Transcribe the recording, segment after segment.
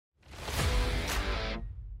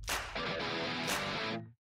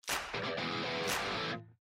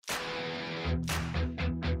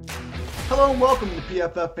Hello and welcome to the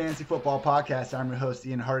PFF Fantasy Football Podcast. I'm your host,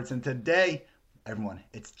 Ian Hartz, and today, everyone,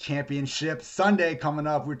 it's Championship Sunday coming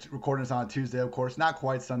up. We're recording this on a Tuesday, of course. Not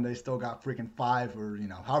quite Sunday. Still got freaking 5 or,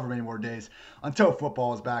 however many more days until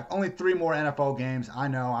football is back. Only 3 more NFL games. I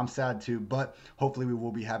know, I'm sad too, but hopefully we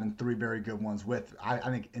will be having 3 very good ones with, I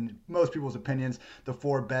think, in most people's opinions, the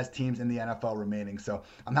 4 best teams in the NFL remaining. So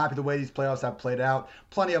I'm happy the way these playoffs have played out.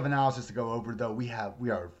 Plenty of analysis to go over, though. We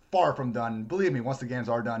are far from done. Believe me, once the games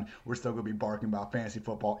are done, we're still going to be barking about fantasy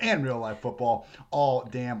football and real life football all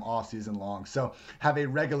damn off season long. So have a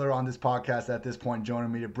regular on this podcast at this point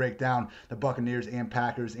joining me to break down the Buccaneers and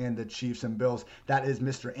Packers and the Chiefs and Bills. That is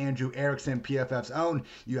Mr. Andrew Erickson, PFF's own.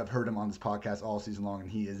 You have heard him on this podcast all season long,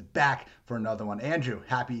 and he is back for another one. Andrew,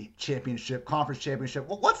 happy championship, conference championship.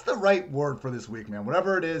 What's the right word for this week, man?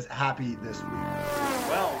 Whatever it is, happy this week.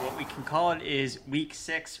 Well, what we can call it is Week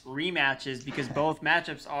 6 rematches, because both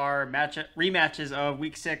matchups are rematches of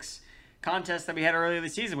Week 6 contests that we had earlier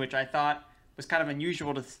this season, which I thought was kind of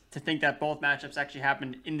unusual to think that both matchups actually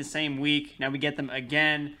happened in the same week. Now we get them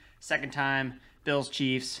again, second time, Bills,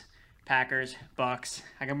 Chiefs, Packers, Bucks.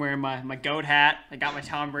 I'm wearing my GOAT hat. I got my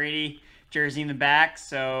Tom Brady jersey in the back,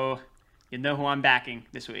 so you know who I'm backing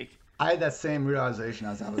this week. I had that same realization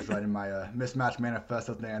as I was writing my mismatch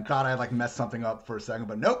manifesto today and thought I had messed something up for a second,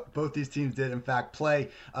 but nope, both these teams did in fact play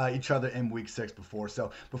each other in Week 6 before. So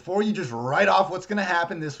before you just write off what's going to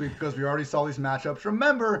happen this week, because we already saw these matchups,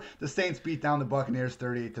 remember the Saints beat down the Buccaneers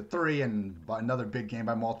 38-3 and another big game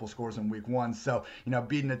by multiple scores in Week 1. So,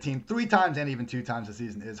 beating a team 3 times and even 2 times this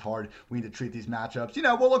season is hard. We need to treat these matchups.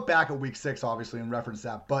 We'll look back at Week 6 obviously and reference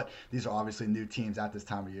that, but these are obviously new teams at this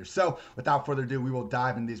time of year. So without further ado, we will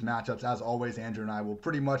dive in these matchups. As always, Andrew and I will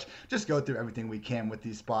pretty much just go through everything we can with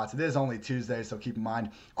these spots. It is only Tuesday, so keep in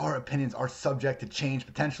mind our opinions are subject to change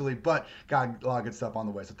potentially, but got a lot of good stuff on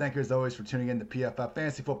the way. So thank you as always for tuning in to PFF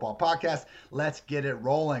Fantasy Football Podcast. Let's get it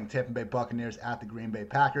rolling. Tampa Bay Buccaneers at the Green Bay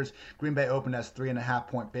Packers. Green Bay opened as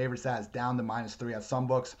 3.5-point favorites. That is down to -3 at some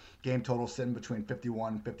books. Game total sitting between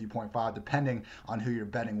 51 and 50.5, depending on who you're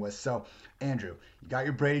betting with. So, Andrew, you got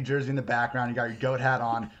your Brady jersey in the background. You got your GOAT hat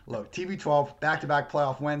on. Look, TB12, back-to-back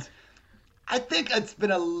playoff wins. I think it's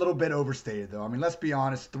been a little bit overstated, though. I mean, let's be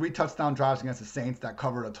honest. 3 touchdown drives against the Saints that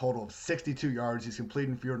covered a total of 62 yards. He's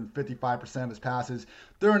completing fewer than 55% of his passes.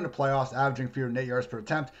 They're in the playoffs, averaging fewer than 8 yards per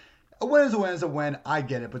attempt. A win is a win is a win. I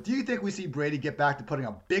get it. But do you think we see Brady get back to putting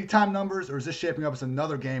up big-time numbers, or is this shaping up as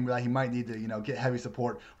another game that he might need to, get heavy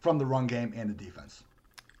support from the run game and the defense?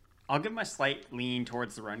 I'll give my slight lean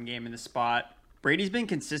towards the run game in this spot. Brady's been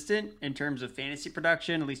consistent in terms of fantasy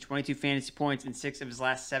production, at least 22 fantasy points in 6 of his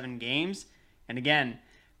last 7 games. And again,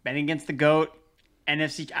 betting against the GOAT,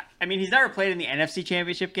 NFC. I mean, he's never played in the NFC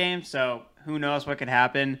Championship game, so who knows what could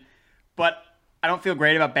happen. But I don't feel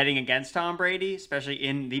great about betting against Tom Brady, especially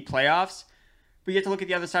in the playoffs. But you have to look at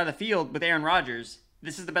the other side of the field with Aaron Rodgers.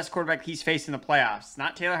 This is the best quarterback he's faced in the playoffs. It's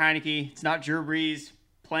not Taylor Heineke. It's not Drew Brees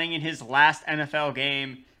playing in his last NFL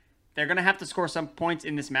game. They're going to have to score some points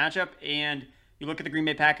in this matchup, and you look at the Green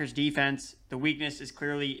Bay Packers defense, the weakness is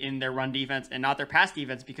clearly in their run defense and not their pass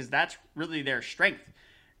defense, because that's really their strength.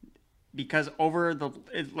 Because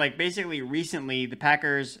basically recently, the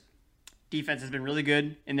Packers defense has been really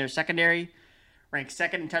good in their secondary, ranked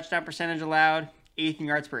 2nd in touchdown percentage allowed, 8th in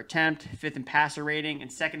yards per attempt, 5th in passer rating, and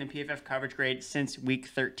 2nd in PFF coverage grade since Week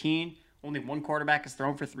 13. Only one quarterback has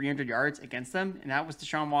thrown for 300 yards against them, and that was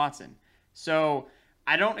Deshaun Watson. So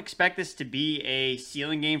I don't expect this to be a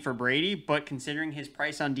ceiling game for Brady, but considering his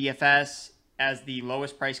price on DFS as the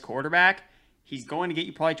lowest priced quarterback, he's going to get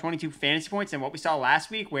you probably 22 fantasy points. And what we saw last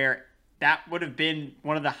week, where that would have been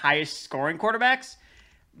one of the highest scoring quarterbacks,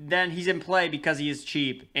 then he's in play because he is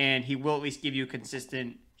cheap, and he will at least give you a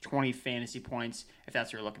consistent 20 fantasy points if that's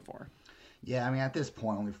what you're looking for. Yeah, I mean, at this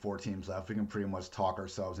point, only 4 teams left. We can pretty much talk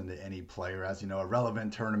ourselves into any player as, a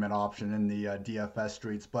relevant tournament option in the DFS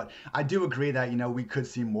streets. But I do agree that, we could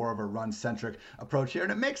see more of a run-centric approach here.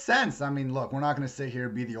 And it makes sense. I mean, look, we're not going to sit here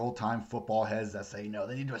and be the old-time football heads that say,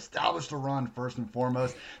 they need to establish the run first and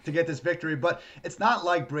foremost to get this victory. But it's not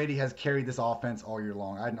like Brady has carried this offense all year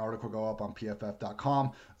long. I had an article go up on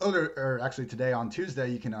PFF.com actually today on Tuesday.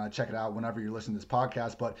 You can check it out whenever you're listening to this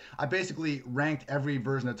podcast. But I basically ranked every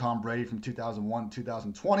version of Tom Brady from 2001 to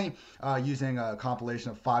 2020 using a compilation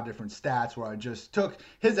of 5 different stats where I just took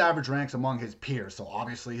his average ranks among his peers. So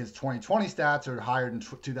obviously his 2020 stats are higher than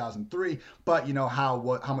 2003, but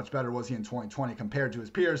how much better was he in 2020 compared to his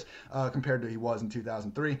peers, compared to he was in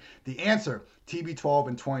 2003? The answer TB12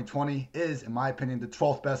 in 2020 is, in my opinion, the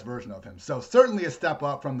 12th best version of him. So certainly a step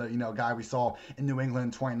up from the guy we saw in New England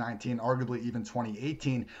in 2019, arguably even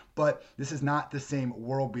 2018. But this is not the same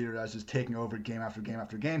world beater that's just taking over game after game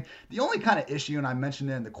after game. The only kind of issue, and I mentioned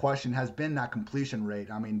it in the question, has been that completion rate.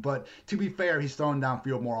 I mean, but to be fair, he's throwing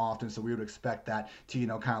downfield more often, so we would expect that to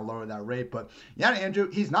kind of lower that rate. But yeah, Andrew,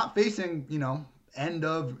 he's not facing end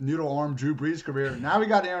of noodle arm Drew Brees' career. Now we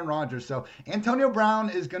got Aaron Rodgers. So Antonio Brown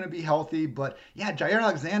is going to be healthy. But yeah, Jair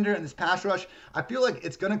Alexander and this pass rush, I feel like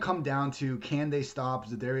it's going to come down to, can they stop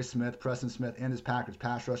Zadarius Smith, Preston Smith, and his Packers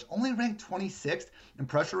pass rush? Only ranked 26th in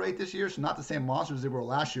pressure rate this year, so not the same monsters as they were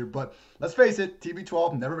last year. But let's face it,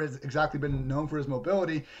 TB12 never has exactly been known for his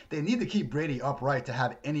mobility. They need to keep Brady upright to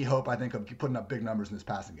have any hope, I think, of putting up big numbers in this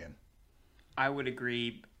passing game. I would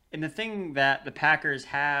agree. And the thing that the Packers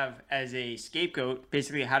have as a scapegoat,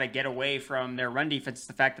 basically how to get away from their run defense, is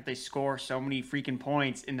the fact that they score so many freaking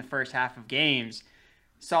points in the first half of games.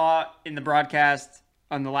 Saw in the broadcast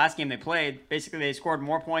on the last game they played, basically they scored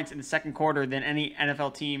more points in the second quarter than any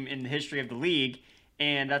NFL team in the history of the league,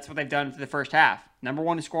 and that's what they've done for the first half. Number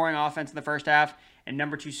one in scoring offense in the first half, and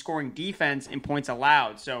number two scoring defense in points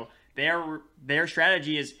allowed. So their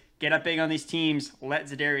strategy is get up big on these teams, let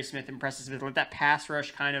Zadarius Smith and Preston Smith, let that pass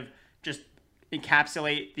rush kind of just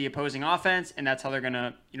encapsulate the opposing offense, and that's how they're going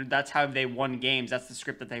to, that's how they won games. That's the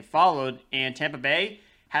script that they followed, and Tampa Bay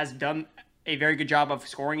has done a very good job of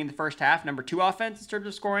scoring in the first half. Number two offense in terms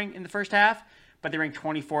of scoring in the first half, but they ranked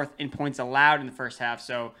 24th in points allowed in the first half,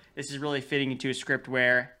 so this is really fitting into a script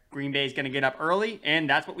where Green Bay is going to get up early, and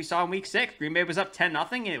that's what we saw in Week 6. Green Bay was up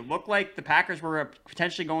 10-0, and it looked like the Packers were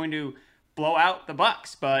potentially going to blow out the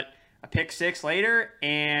Bucs, but a pick six later,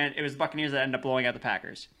 and it was the Buccaneers that ended up blowing out the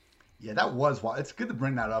Packers. Yeah, that was wild. It's good to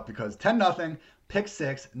bring that up because 10-0, pick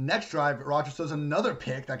six. Next drive, Rodgers throws another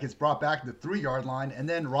pick that gets brought back to the 3-yard line, and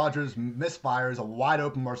then Rodgers misfires a wide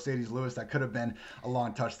open Mercedes Lewis that could have been a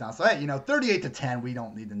long touchdown. So, hey, 38-10, we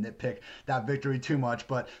don't need to nitpick that victory too much,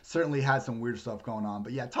 but certainly had some weird stuff going on.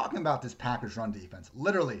 But yeah, talking about this Packers run defense,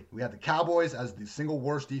 literally, we had the Cowboys as the single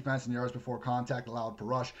worst defense in yards before contact allowed per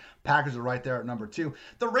rush. Packers are right there at number 2.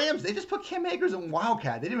 The Rams, they just put Cam Akers in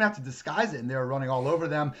Wildcat. They didn't have to disguise it, and they were running all over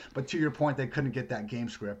them. But to your point, they couldn't get that game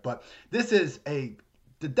script. But this is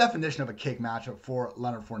the definition of a cake matchup for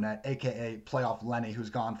Leonard Fournette, a.k.a. playoff Lenny,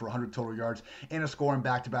 who's gone for 100 total yards and a score in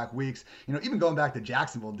back-to-back weeks. Even going back to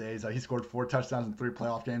Jacksonville days, he scored 4 touchdowns in 3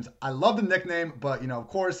 playoff games. I love the nickname, but, of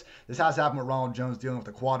course, this has happened with Ronald Jones dealing with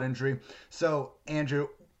a quad injury. So, Andrew,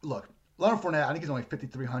 look, Leonard Fournette, I think he's only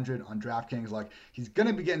 5,300 on DraftKings. He's going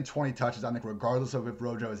to be getting 20 touches, I think, regardless of if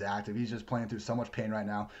Rojo is active. He's just playing through so much pain right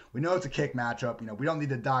now. We know it's a kick matchup. We don't need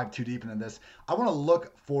to dive too deep into this. I want to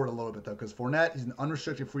look forward a little bit, though, because Fournette, he's an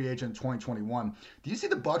unrestricted free agent in 2021. Do you see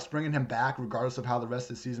the Bucs bringing him back regardless of how the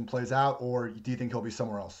rest of the season plays out, or do you think he'll be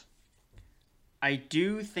somewhere else? I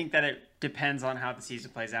do think that it depends on how the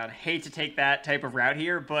season plays out. I hate to take that type of route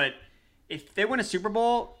here, but if they win a Super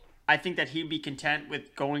Bowl, I think that he'd be content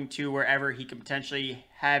with going to wherever he could potentially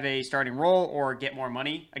have a starting role or get more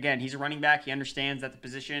money. Again, he's a running back. He understands that the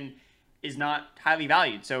position is not highly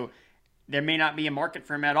valued. So there may not be a market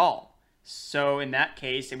for him at all. So in that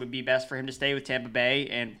case, it would be best for him to stay with Tampa Bay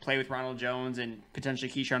and play with Ronald Jones and potentially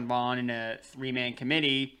Keyshawn Vaughn in a 3-man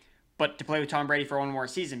committee, but to play with Tom Brady for one more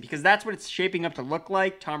season, because that's what it's shaping up to look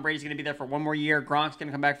like. Tom Brady's going to be there for one more year. Gronk's going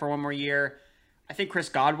to come back for one more year. I think Chris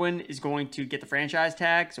Godwin is going to get the franchise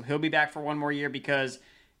tag, so he'll be back for one more year because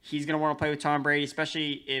he's going to want to play with Tom Brady,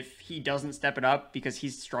 especially if he doesn't step it up because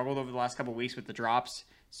he's struggled over the last couple of weeks with the drops.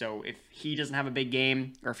 So if he doesn't have a big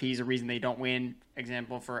game or if he's a reason they don't win,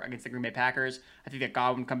 example for against the Green Bay Packers, I think that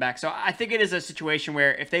Godwin come back. So I think it is a situation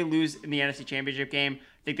where if they lose in the NFC Championship game,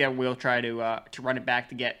 I think they will try to run it back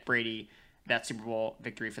to get Brady that Super Bowl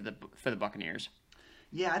victory for the Buccaneers.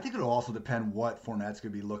 Yeah, I think it'll also depend what Fournette's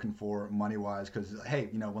going to be looking for money-wise because, hey,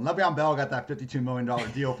 when Le'Veon Bell got that $52 million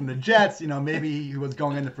deal from the Jets, maybe he was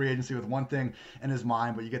going into free agency with one thing in his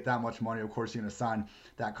mind, but you get that much money, of course, you're going to sign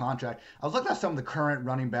that contract. I was looking at some of the current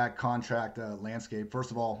running back contract landscape.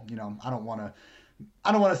 First of all, I don't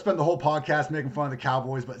want to spend the whole podcast making fun of the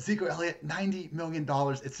Cowboys, but Zeke Elliott, $90 million.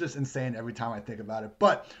 It's just insane every time I think about it.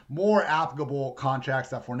 But more applicable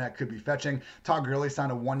contracts that Fournette could be fetching. Todd Gurley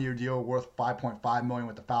signed a 1-year deal worth $5.5 million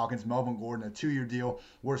with the Falcons. Melvin Gordon, a 2-year deal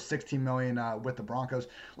worth $16 million with the Broncos.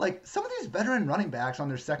 Some of these veteran running backs on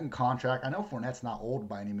their second contract, I know Fournette's not old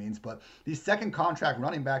by any means, but these second contract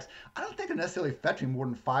running backs, I don't think they're necessarily fetching more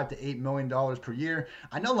than $5 to $8 million per year.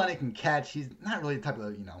 I know Lenny can catch. He's not really the type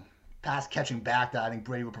of, pass catching back that I think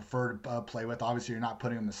Brady would prefer to play with. Obviously, you're not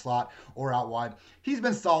putting him in the slot or out wide. He's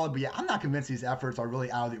been solid, but yeah, I'm not convinced these efforts are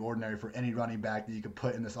really out of the ordinary for any running back that you could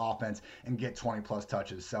put in this offense and get 20 plus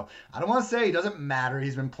touches. So I don't want to say he doesn't matter.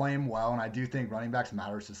 He's been playing well, and I do think running backs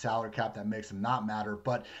matter. It's the salary cap that makes him not matter,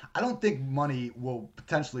 but I don't think money will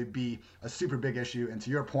potentially be a super big issue. And to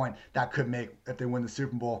your point, that could make, if they win the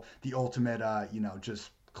Super Bowl, the ultimate,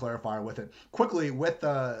 just clarifier with it. Quickly, with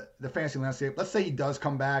the fantasy landscape, let's say he does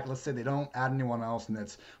come back. Let's say they don't add anyone else, and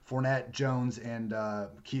it's Fournette, Jones, and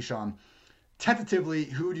Keyshawn. Tentatively,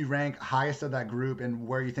 who would you rank highest of that group, and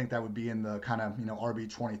where you think that would be in the kind of, RB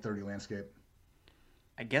 2030 landscape?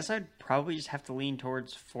 I guess I'd probably just have to lean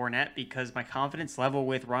towards Fournette because my confidence level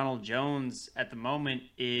with Ronald Jones at the moment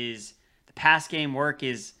is the pass game work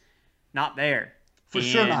is not there. For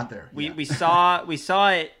sure not there. We saw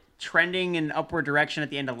it trending in upward direction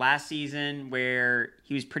at the end of last season where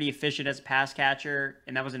he was pretty efficient as a pass catcher,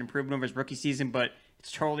 and that was an improvement over his rookie season, but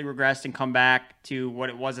it's totally regressed and come back to what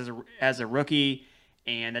it was as a rookie,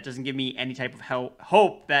 and that doesn't give me any type of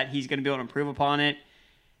hope that he's going to be able to improve upon it.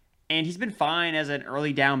 And he's been fine as an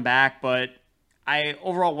early down back, but I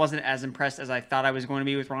overall wasn't as impressed as I thought I was going to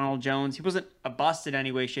be with Ronald Jones. He wasn't a bust in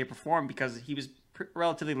any way, shape, or form because he was a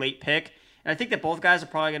relatively late pick. And I think that both guys are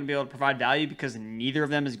probably going to be able to provide value because neither of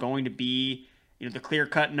them is going to be, the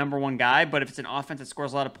clear-cut number one guy. But if it's an offense that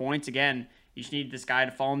scores a lot of points, again, you just need this guy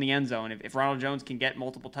to fall in the end zone. If Ronald Jones can get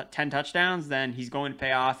multiple 10 touchdowns, then he's going to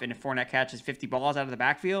pay off. And if Fournette catches 50 balls out of the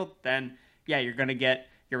backfield, then, yeah, you're going to get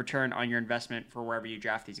your return on your investment for wherever you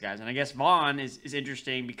draft these guys. And I guess Vaughn is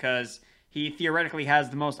interesting because he theoretically has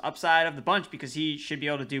the most upside of the bunch because he should be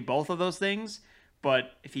able to do both of those things.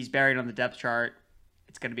 But if he's buried on the depth chart,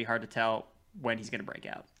 it's going to be hard to tell when he's going to break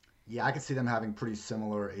out. Yeah, I could see them having pretty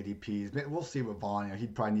similar ADPs. We'll see with Vaughn.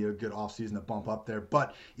 He'd probably need a good offseason to bump up there.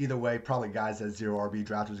 But either way, probably guys that zero RB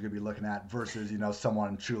drafters are going to be looking at versus,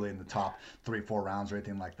 someone truly in the top 3-4 rounds or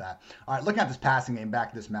anything like that. All right, looking at this passing game, back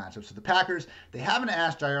to this matchup. So the Packers, they haven't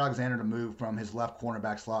asked Jair Alexander to move from his left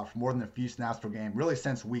cornerback slot for more than a few snaps per game, really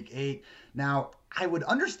since week 8. Now, I would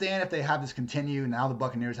understand if they have this continue. Now the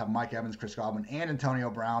Buccaneers have Mike Evans, Chris Godwin, and Antonio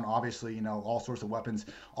Brown. Obviously, all sorts of weapons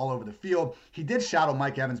all over the field. He did shadow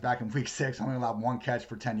Mike Evans back in week 6, only allowed 1 catch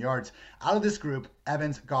for 10 yards. Out of this group,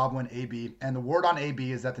 Evans, Godwin, AB. And the word on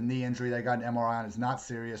AB is that the knee injury that got an MRI on is not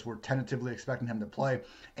serious. We're tentatively expecting him to play.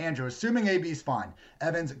 Andrew, assuming AB is fine,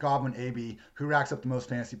 Evans, Godwin, AB, who racks up the most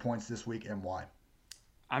fantasy points this week and why?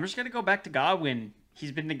 I'm just going to go back to Godwin.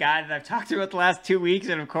 He's been the guy that I've talked about the last 2 weeks,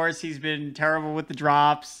 and of course he's been terrible with the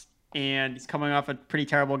drops, and he's coming off a pretty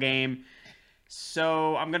terrible game.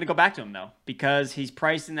 So I'm going to go back to him, though, because he's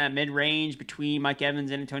priced in that mid-range between Mike Evans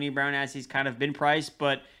and Antonio Brown as he's kind of been priced.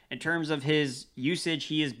 But in terms of his usage,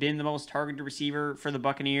 he has been the most targeted receiver for the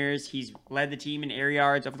Buccaneers. He's led the team in air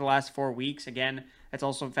yards over the last 4 weeks. Again, that's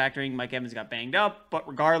also factoring Mike Evans got banged up. But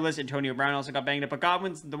regardless, Antonio Brown also got banged up. But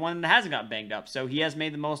Godwin's the one that hasn't gotten banged up. So he has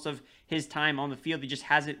made the most of his time on the field. He just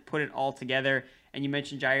hasn't put it all together. And you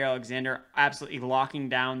mentioned Jair Alexander absolutely locking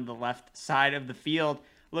down the left side of the field.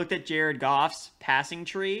 Looked at Jared Goff's passing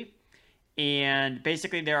tree, and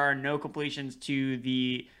basically there are no completions to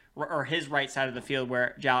his right side of the field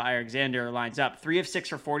where Jair Alexander lines up. 3 of 6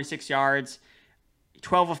 for 46 yards,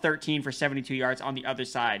 12 of 13 for 72 yards on the other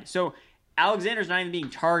side. So Alexander's not even being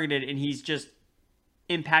targeted, and he's just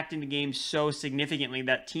impacting the game so significantly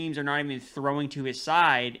that teams are not even throwing to his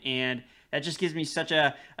side, and that just gives me such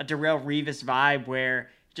a Darrelle Revis vibe where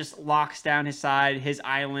just locks down his side, his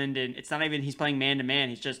island, and it's not even he's playing man-to-man.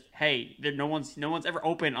 He's just, hey, no one's ever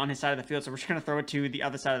open on his side of the field, so we're just going to throw it to the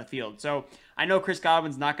other side of the field. So I know Chris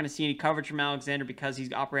Godwin's not going to see any coverage from Alexander because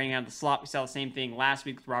he's operating out of the slot. We saw the same thing last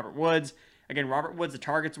week with Robert Woods. Again, Robert Woods, the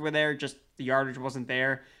targets were there, just the yardage wasn't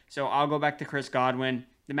there. So I'll go back to Chris Godwin.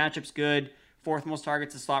 The matchup's good. 4th most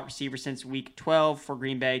targets as slot receiver since week 12 for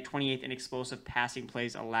Green Bay. 28th in explosive passing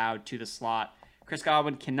plays allowed to the slot. Chris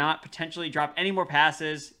Godwin cannot potentially drop any more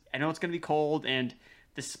passes. I know it's going to be cold, and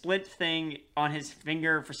the split thing on his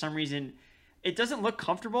finger, for some reason, it doesn't look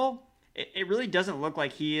comfortable. It really doesn't look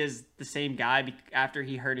like he is the same guy after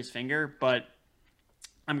he hurt his finger, but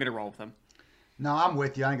I'm going to roll with him. No, I'm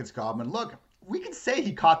with you. I think it's Godwin. Look, we can say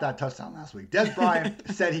he caught that touchdown last week. Des Bryant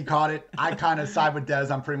said he caught it. I kind of side with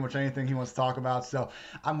Des on pretty much anything he wants to talk about. So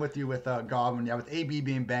I'm with you with Godwin. Yeah, with AB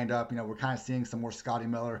being banged up, we're kind of seeing some more Scotty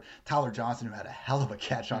Miller, Tyler Johnson, who had a hell of a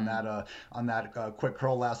catch on that quick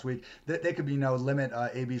curl last week. They could be limit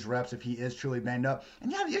AB's reps if he is truly banged up.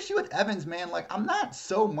 And yeah, the issue with Evans, man, I'm not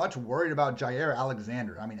so much worried about Jair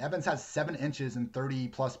Alexander. I mean, Evans has 7 inches and 30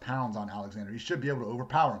 plus pounds on Alexander. He should be able to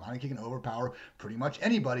overpower him. I think he can overpower pretty much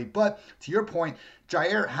anybody. But to your point,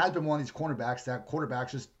 Jair has been one of these cornerbacks that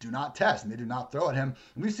quarterbacks just do not test and they do not throw at him.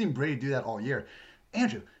 And we've seen Brady do that all year.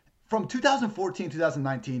 Andrew, from 2014 to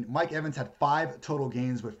 2019, Mike Evans had 5 total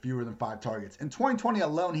games with fewer than 5 targets. In 2020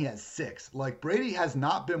 alone, he has 6. Like, Brady has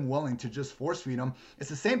not been willing to just force feed him. It's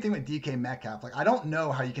the same thing with DK Metcalf. Like, I don't know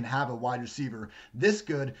how you can have a wide receiver this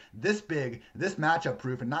good, this big, this matchup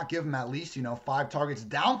proof, and not give him at least, 5 targets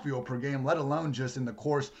downfield per game, let alone just in the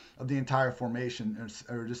course of the entire formation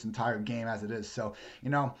or just entire game as it is. So,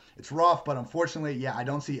 it's rough, but unfortunately, yeah, I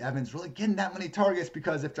don't see Evans really getting that many targets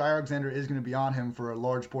because if Jair Alexander is going to be on him for a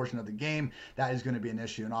large portion of the game, that is going to be an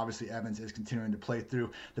issue. And obviously Evans is continuing to play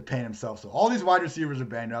through the pain himself. So all these wide receivers are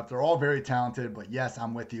banged up. They're all very talented, but yes,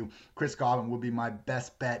 I'm with you. Chris Godwin would be my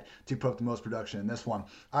best bet to put up the most production in this one.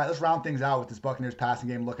 All right, let's round things out with this Buccaneers passing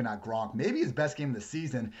game, looking at Gronk. Maybe his best game of the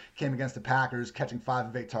season came against the Packers, catching 5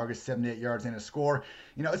 of 8 targets, 78 yards and a score.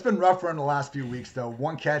 It's been rough for him the last few weeks though.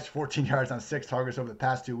 1 catch, 14 yards on 6 targets over the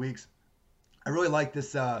past 2 weeks. I really like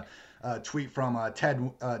this tweet from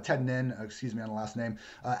Ted Nin, excuse me on the last name,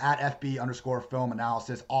 at FB_film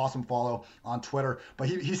analysis. Awesome follow on Twitter. But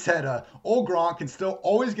he said, old Gronk can still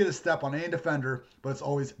always get a step on any defender, but it's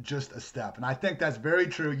always just a step. And I think that's very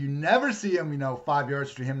true. You never see him, 5 yards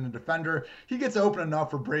between him and the defender. He gets open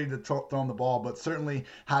enough for Brady to throw him the ball, but certainly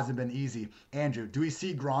hasn't been easy. Andrew, do we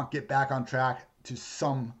see Gronk get back on track to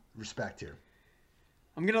some respect here?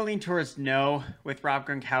 I'm going to lean towards no with Rob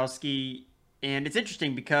Gronkowski. And it's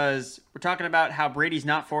interesting because we're talking about how Brady's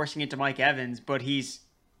not forcing it to Mike Evans, but he's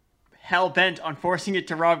hell-bent on forcing it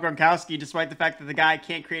to Rob Gronkowski, despite the fact that the guy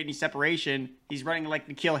can't create any separation. He's running like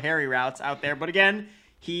N'Keal Harry routes out there. But again,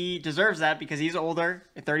 he deserves that because he's older,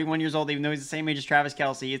 at 31 years old, even though he's the same age as Travis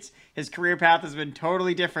Kelce. His career path has been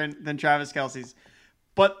totally different than Travis Kelce's.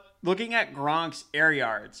 But looking at Gronk's air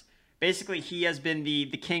yards, basically, he has been the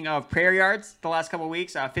king of prayer yards the last couple of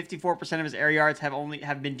weeks. 54% of his air yards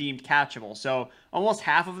have been deemed catchable. So almost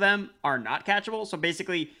half of them are not catchable. So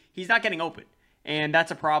basically, he's not getting open. And that's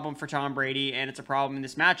a problem for Tom Brady, and it's a problem in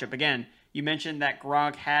this matchup. Again, you mentioned that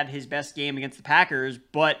Gronk had his best game against the Packers,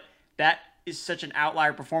 but that is such an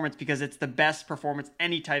outlier performance because it's the best performance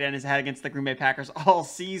any tight end has had against the Green Bay Packers all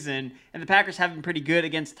season. And the Packers have been pretty good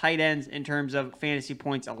against tight ends in terms of fantasy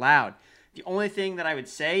points allowed. The only thing that I would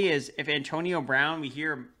say is if Antonio Brown, we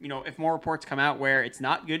hear, if more reports come out where it's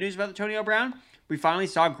not good news about Antonio Brown, we finally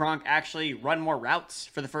saw Gronk actually run more routes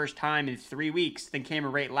for the first time in 3 weeks than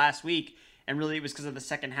Cameron Brate last week. And really it was because of the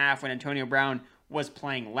second half when Antonio Brown was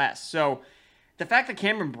playing less. So the fact that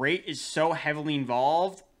Cameron Brate is so heavily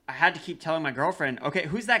involved, I had to keep telling my girlfriend, okay,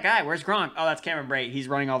 who's that guy? Where's Gronk? Oh, that's Cameron Brate. He's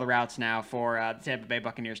running all the routes now for the Tampa Bay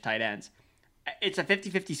Buccaneers tight ends. It's a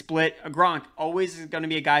 50-50 split. Gronk always is going to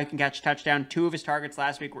be a guy who can catch a touchdown. 2 of his targets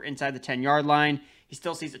last week were inside the 10-yard line. He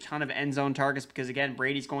still sees a ton of end zone targets because, again,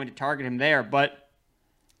 Brady's going to target him there. But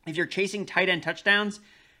if you're chasing tight end touchdowns,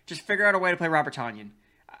 just figure out a way to play Robert Tonyan.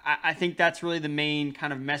 I think that's really the main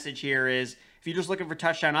kind of message here is if you're just looking for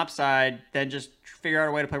touchdown upside, then just figure out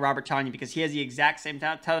a way to play Robert Tonyan because he has the exact same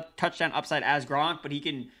touchdown upside as Gronk, but he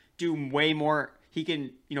can do way more. He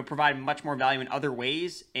can, provide much more value in other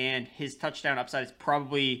ways, and his touchdown upside is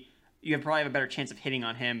probably have a better chance of hitting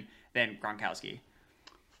on him than Gronkowski.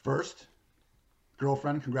 First,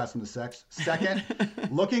 girlfriend, congrats on the sex. Second,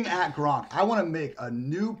 looking at Gronk, I want to make a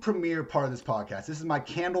new premier part of this podcast. This is my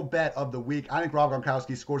candle bet of the week. I think Rob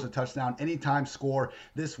Gronkowski scores a touchdown anytime score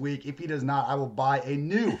this week. If he does not, I will buy a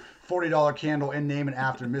new $40 candle and name it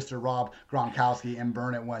after Mr. Rob Gronkowski and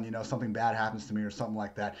burn it when, something bad happens to me or something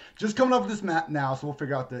like that. Just coming up with this map now, so we'll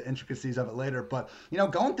figure out the intricacies of it later. But,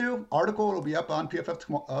 going through article, it'll be up on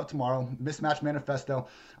PFF tomorrow, Mismatch Manifesto.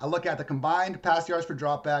 I look at the combined pass yards per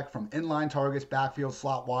dropback from inline targets, backfield,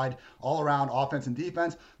 slot wide, all around offense and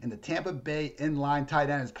defense. And the Tampa Bay inline tight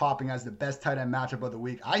end is popping as the best tight end matchup of the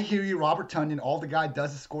week. I hear you, Robert Tonyan. All the guy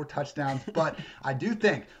does is score touchdowns. But I do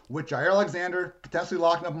think with Jair Alexander potentially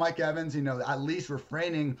locking up Mike Evans, at least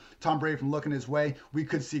refraining Tom Brady from looking his way, we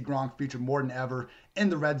could see Gronk feature more than ever in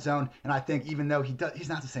the red zone. And I think even though he's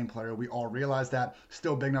not the same player, we all realize that,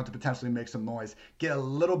 still big enough to potentially make some noise, get a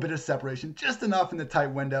little bit of separation, just enough in the tight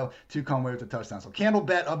window to come away with a touchdown. So candle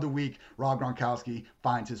bet of the week, Rob Gronkowski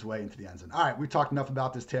finds his way into the end zone. All right, we've talked enough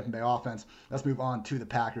about this Tampa Bay offense. Let's move on to the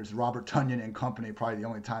Packers. Robert Tonyan and company, probably the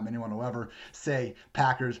only time anyone will ever say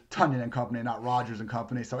Packers, Tonyan and company, not Rodgers and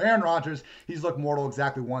company. So Aaron Rodgers, he's looked mortal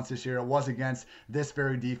exactly once this year. It was against this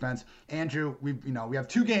very defense. Andrew, we have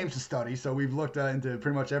 2 games to study, so we've looked into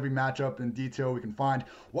pretty much every matchup in detail we can find.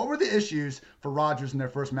 What were the issues for Rodgers in their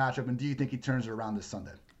first matchup, and do you think he turns it around this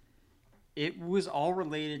Sunday? It was all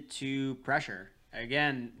related to pressure.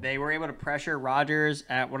 Again, they were able to pressure Rodgers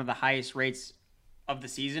at one of the highest rates of the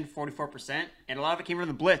season, 44%, and a lot of it came from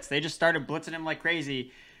the blitz. They just started blitzing him like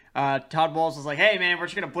crazy. Todd Bowles was like, hey, man, we're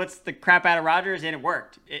just going to blitz the crap out of Rodgers, and it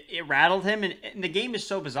worked. It rattled him, and the game is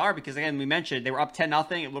so bizarre because, again, we mentioned they were up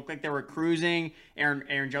 10-0. It looked like they were cruising.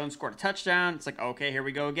 Aaron Jones scored a touchdown. It's like, okay, here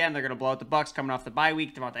we go again. They're going to blow out the Bucs coming off the bye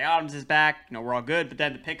week. Devontae Adams is back. We're all good. But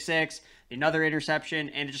then the pick six, another interception,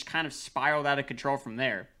 and it just kind of spiraled out of control from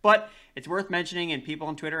there. But it's worth mentioning, and people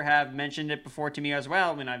on Twitter have mentioned it before to me as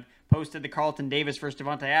well. I've posted the Carlton Davis versus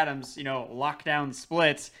Devontae Adams, lockdown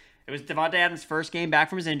splits. It was Devontae Adams' first game back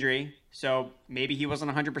from his injury, so maybe he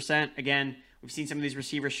wasn't 100%. Again, we've seen some of these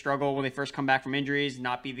receivers struggle when they first come back from injuries,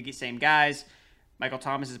 not be the same guys. Michael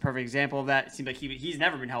Thomas is a perfect example of that. It seems like he's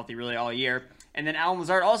never been healthy really all year. And then Allen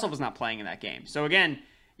Lazard also was not playing in that game. So again,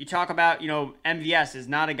 you talk about, MVS is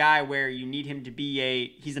not a guy where you need him to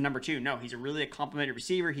be he's a number 2. No, he's a complimentary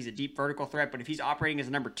receiver. He's a deep vertical threat. But if he's operating as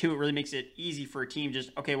a number 2, it really makes it easy for a team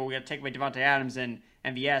just, okay, well, we got to take away Devontae Adams and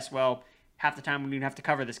MVS. Well, half the time we don't even have to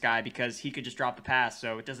cover this guy because he could just drop the pass.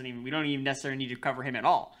 So we don't even necessarily need to cover him at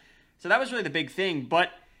all. So that was really the big thing. But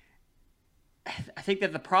I think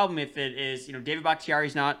that the problem with it is, David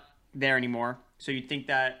Bakhtiari's not there anymore. So you'd think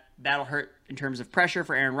that that'll hurt in terms of pressure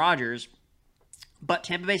for Aaron Rodgers. But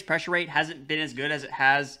Tampa Bay's pressure rate hasn't been as good as it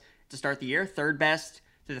has to start the year. Third best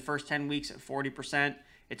through the first 10 weeks at 40%.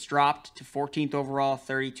 It's dropped to 14th overall,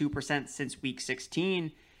 32% since week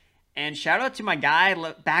 16. And shout out to my guy,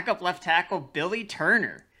 backup left tackle, Billy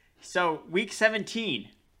Turner. So week 17,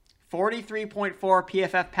 43.4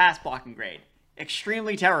 PFF pass blocking grade.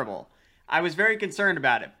 Extremely terrible. I was very concerned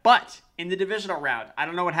about it. But in the divisional round, I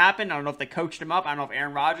don't know what happened. I don't know if they coached him up. I don't know if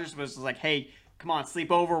Aaron Rodgers was like, hey, come on, sleep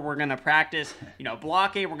over. We're going to practice,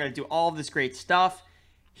 blocking. We're going to do all of this great stuff.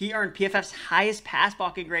 He earned PFF's highest pass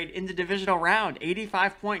blocking grade in the divisional round,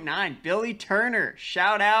 85.9. Billy Turner,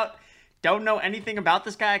 shout out. Don't know anything about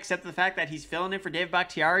this guy except the fact that he's filling in for David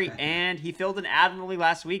Bakhtiari, and he filled in admirably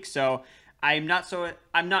last week. So I'm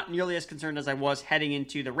not nearly as concerned as I was heading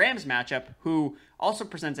into the Rams matchup, who also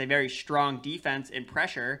presents a very strong defense and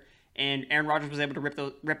pressure, and Aaron Rodgers was able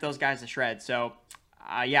to rip those guys to shreds. So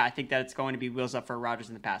I think that it's going to be wheels up for Rodgers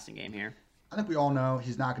in the passing game here. I think we all know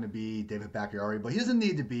he's not going to be David Bakhtiari, but he doesn't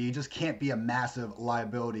need to be. He just can't be a massive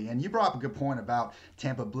liability. And you brought up a good point about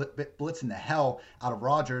Tampa blitzing the hell out of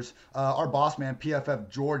Rodgers. Our boss man, PFF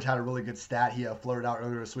George, had a really good stat he floated out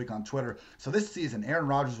earlier this week on Twitter. So this season, Aaron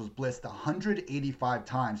Rodgers was blitzed 185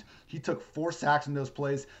 times. He took 4 sacks in those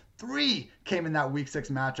plays. 3 came in that Week 6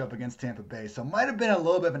 matchup against Tampa Bay. So it might have been a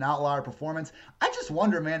little bit of an outlier performance. I just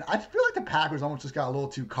wonder, man, I feel like the Packers almost just got a little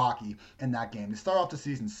too cocky in that game. They started off the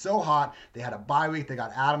season so hot. They had a bye week. They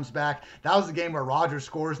got Adams back. That was the game where Rodgers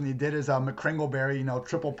scores and he did his McCringleberry,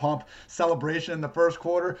 triple pump celebration in the first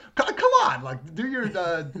quarter. Come on, do your,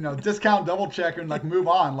 discount double check and move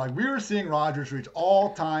on. We were seeing Rodgers reach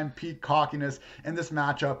all-time peak cockiness in this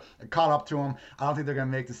matchup. It caught up to him. I don't think they're going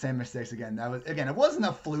to make the same mistakes again. It wasn't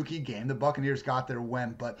a fluky game. The Buccaneers got their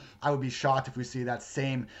win, but I would be shocked if we see that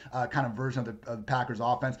same kind of version of the Packers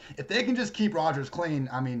offense. If they can just keep Rodgers clean,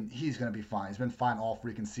 he's going to be fine. He's been fine all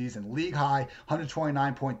freaking season. League high,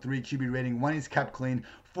 129.3 QB rating when he's kept clean.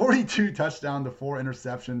 42 touchdown to 4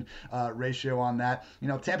 interception ratio on that.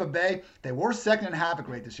 Tampa Bay, they were second in havoc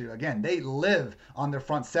rate this year. Again, they live on their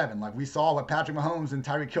front 7. We saw what Patrick Mahomes and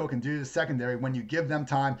Tyreek Hill can do to the secondary. When you give them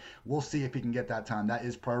time, we'll see if he can get that time. That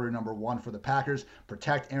is priority number 1 for the Packers.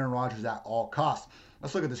 Protect Aaron Rodgers at all costs.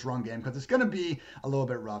 Let's look at this run game because it's going to be a little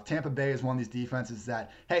bit rough. Tampa Bay is one of these defenses that,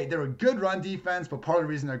 hey, they're a good run defense, but part of the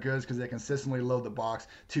reason they're good is because they consistently load the box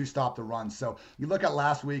to stop the run. So you look at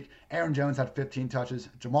last week, Aaron Jones had 15 touches,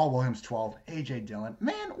 Jamal Williams 12, A.J. Dillon.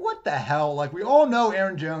 Man, what the hell? We all know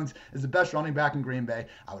Aaron Jones is the best running back in Green Bay.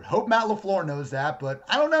 I would hope Matt LaFleur knows that, but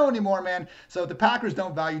I don't know anymore, man. So if the Packers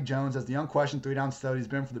don't value Jones as the unquestioned 3-down stud he's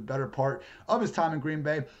been for the better part of his time in Green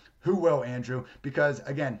Bay, who will, Andrew? Because,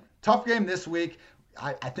 again, tough game this week.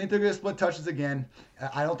 I think they're going to split touches again.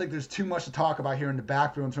 I don't think there's too much to talk about here in the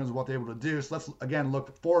backfield in terms of what they're able to do. So let's, again,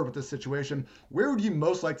 look forward with this situation. Where would you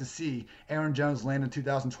most like to see Aaron Jones land in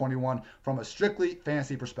 2021 from a strictly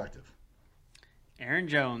fantasy perspective? Aaron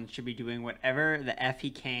Jones should be doing whatever the F he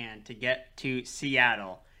can to get to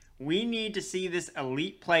Seattle. We need to see this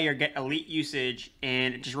elite player get elite usage,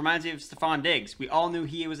 and it just reminds me of Stephon Diggs. We all knew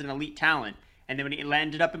he was an elite talent, and then when he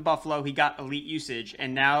landed up in Buffalo, he got elite usage,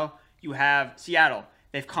 and now you have Seattle.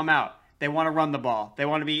 They've come out. They want to run the ball. They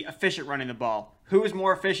want to be efficient running the ball. Who is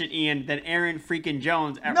more efficient, Ian, than Aaron freaking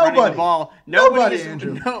Jones at running the ball? Nobody,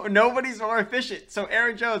 Andrew. Nobody's more efficient. So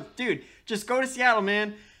Aaron Jones, dude, just go to Seattle,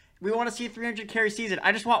 man. We want to see a 300 carry season.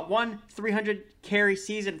 I just want one 300 carry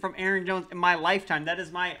season from Aaron Jones in my lifetime. That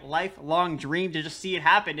is my lifelong dream, to just see it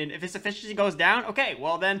happen. And if his efficiency goes down, okay,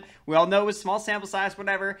 well then we all know his small sample size,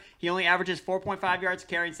 whatever. He only averages 4.5 yards per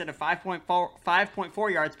carry instead of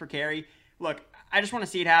 5.4 yards per carry. Look, I just want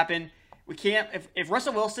to see it happen. We can't, if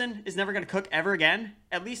Russell Wilson is never going to cook ever again,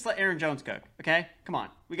 at least let Aaron Jones cook, okay? Come on.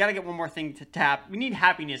 We got to get one more thing to tap. We need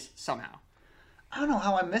happiness somehow. I don't know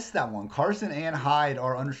how I missed that one. Carson and Hyde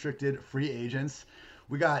are unrestricted free agents.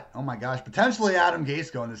 We got, oh my gosh, potentially Adam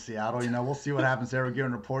Gase going to Seattle. We'll see what happens there. We're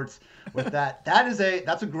getting reports with that.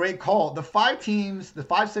 That's a great call. The 6 teams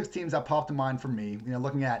that popped to mind for me,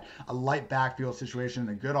 looking at a light backfield situation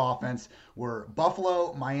and a good offense, were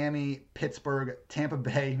Buffalo, Miami, Pittsburgh, Tampa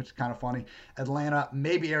Bay, which is kind of funny, Atlanta,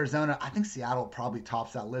 maybe Arizona. I think Seattle probably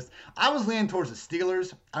tops that list. I was leaning towards the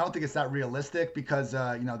Steelers. I don't think it's that realistic because,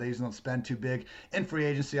 they usually don't spend too big in free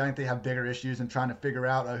agency. I think they have bigger issues in trying to figure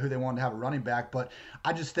out who they want to have a running back. But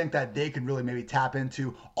I just think that they could really maybe tap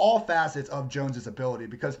into all facets of Jones's ability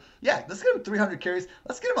because, yeah, let's give him 300 carries.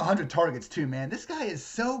 Let's give him 100 targets too, man. This guy is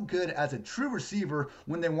so good as a true receiver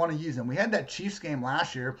when they want to use him. We had that Chiefs game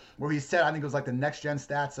last year where he said, I think it was like the Next Gen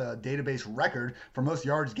Stats database record for most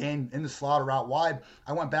yards gained in the slot or out wide.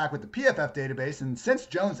 I went back with the PFF database, and since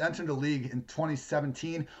Jones entered the league in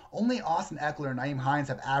 2017, only Austin Eckler and Nyheim Hines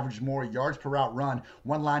have averaged more yards per route run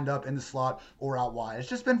when lined up in the slot or out wide. It's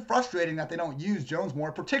just been frustrating that they don't use Jones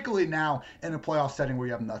more, particularly now in a playoff setting where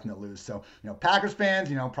you have nothing to lose. So, Packers fans,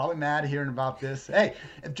 probably mad hearing about this. Hey,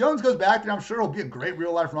 if Jones goes back there, I'm sure he'll be a great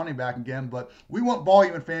real-life running back again, but we want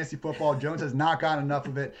volume in fantasy football. Jones has not gotten enough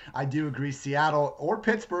of it. I do agree Seattle or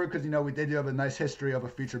Pittsburgh, because, they do have a nice history of a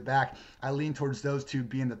featured back. I lean towards those two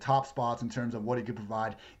being the top spots in terms of what he could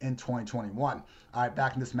provide in 2021. All right,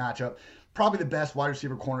 back in this matchup. Probably the best wide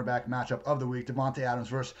receiver cornerback matchup of the week. Davante Adams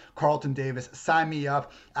versus Carlton Davis. Sign me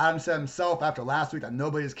up. Adams said himself after last week that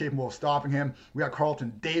nobody is capable of stopping him. We got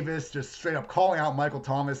Carlton Davis just straight up calling out Michael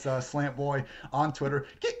Thomas, Slant Boy, on Twitter.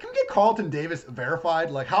 Can we get Carlton Davis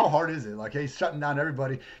verified? Like, how hard is it? Like, hey, he's shutting down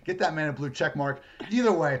everybody. Get that man a blue check mark.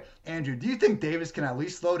 Either way, Andrew, do you think Davis can at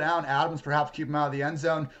least slow down Adams, perhaps keep him out of the end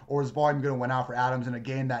zone, or is volume going to win out for Adams in a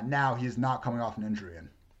game that now he is not coming off an injury in?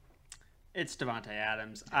 It's Davante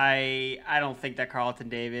Adams. I don't think that Carlton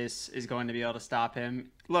Davis is going to be able to stop him.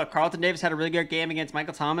 Look, Carlton Davis had a really good game against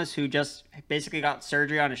Michael Thomas, who just basically got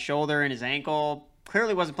surgery on his shoulder and his ankle.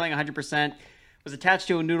 Clearly wasn't playing 100%. Was attached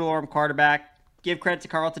to a noodle arm quarterback. Give credit to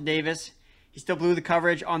Carlton Davis. He still blew the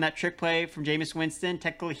coverage on that trick play from Jameis Winston.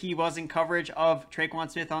 Technically, he was in coverage of Traquan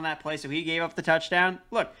Smith on that play, so he gave up the touchdown.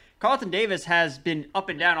 Look, Carlton Davis has been up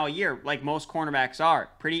and down all year, like most cornerbacks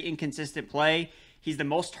are. Pretty inconsistent play. He's the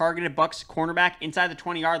most targeted Bucs cornerback inside the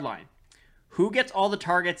 20-yard line. Who gets all the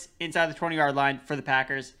targets inside the 20-yard line for the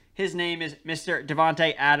Packers? His name is Mr.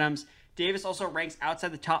 Davante Adams. Davis also ranks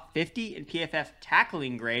outside the top 50 in PFF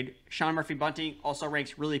tackling grade. Sean Murphy-Bunting also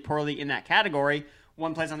ranks really poorly in that category.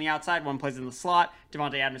 One plays on the outside, one plays in the slot.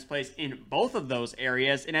 Davante Adams plays in both of those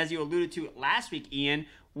areas. And as you alluded to last week, Ian,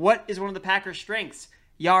 what is one of the Packers' strengths?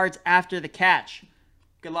 Yards after the catch.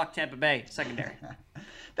 Good luck, Tampa Bay secondary.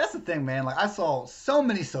 That's the thing, man. Like, I saw so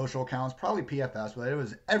many social accounts, probably PFS, but it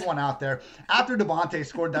was everyone out there. After Davante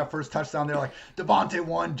scored that first touchdown, they're like, Davante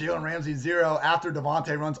 1, Jalen Ramsey 0. After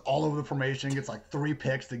Davante runs all over the formation, gets like 3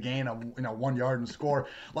 picks to gain a 1 yard and score.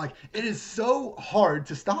 Like, it is so hard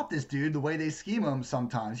to stop this dude the way they scheme him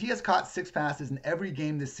sometimes. He has caught 6 passes in every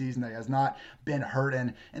game this season that he has not been hurt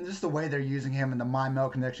in. And just the way they're using him and the mind-mel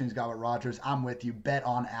connection he's got with Rodgers, I'm with you. Bet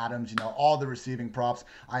on Adams. All the receiving props,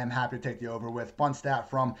 I am happy to take the over with. Fun stat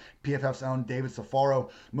from PFF's own David Safaro.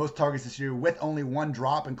 Most targets this year with only 1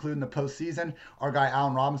 drop, including the postseason. Our guy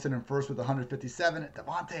Allen Robinson in first with 157.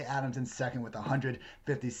 Davante Adams in second with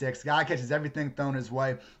 156. Guy catches everything thrown his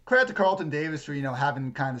way. Credit to Carlton Davis for,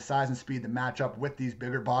 having kind of the size and speed to match up with these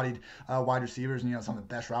bigger-bodied wide receivers and, some of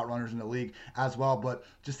the best route runners in the league as well. But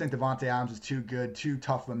just think Davante Adams is too good, too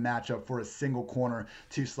tough of a matchup for a single corner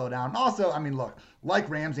to slow down. And also, I mean, look, like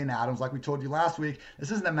Ramsey and Adams, like we told you last week,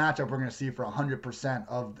 this isn't a matchup we're going to see for 100%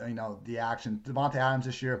 of the action. Davante Adams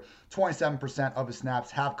this year, 27% of his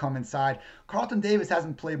snaps have come inside. Carlton Davis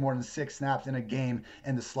hasn't played more than 6 snaps in a game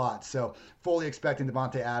in the slot, so fully expecting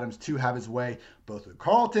Davante Adams to have his way both with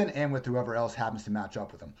Carlton and with whoever else happens to match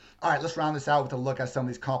up with him. All right, let's round this out with a look at some of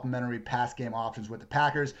these complementary pass game options with the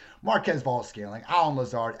Packers. Marquez Valdes-Scantling, Allen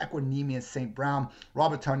Lazard, Equanimeous St. Brown,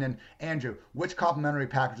 Robert Tonyan. Andrew, which complementary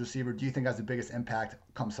Packers receiver do you think has the biggest impact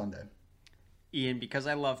come Sunday? Ian, because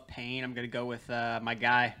I love pain, I'm going to go with my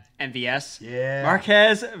guy, MVS. Yeah.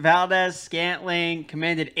 Marquez Valdes-Scantling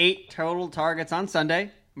commanded 8 total targets on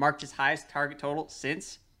Sunday, marked his highest target total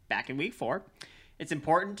since back in week 4. It's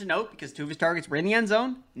important to note because 2 of his targets were in the end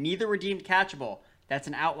zone. Neither were deemed catchable. That's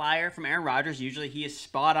an outlier from Aaron Rodgers. Usually he is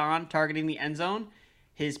spot on targeting the end zone.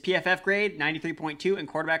 His PFF grade, 93.2, and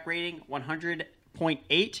quarterback rating,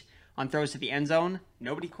 100.8 on throws to the end zone.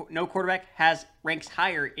 No quarterback ranks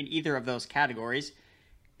higher in either of those categories.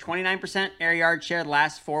 29% air yard share the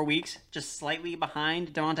last 4 weeks, just slightly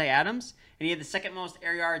behind Davante Adams. And he had the second most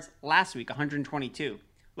air yards last week, 122.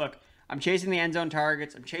 Look, I'm chasing the end zone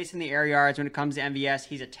targets. I'm chasing the air yards when it comes to MVS.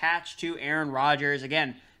 He's attached to Aaron Rodgers.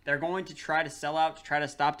 Again, they're going to try to sell out to try to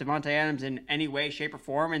stop Davante Adams in any way, shape, or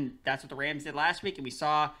form, and that's what the Rams did last week, and we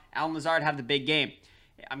saw Allen Lazard have the big game.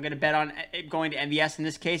 I'm going to bet on it going to MVS in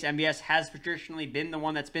this case. MVS has traditionally been the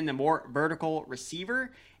one that's been the more vertical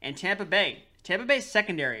receiver, and Tampa Bay's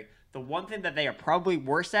secondary, the one thing that they are probably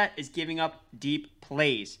worse at is giving up deep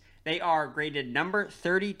plays. They are graded number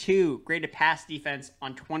 32, graded pass defense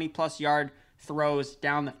on 20-plus yard throws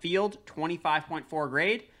down the field, 25.4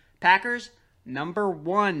 grade. Packers, number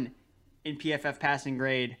 1 in PFF passing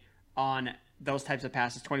grade on those types of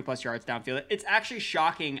passes, 20-plus yards downfield. It's actually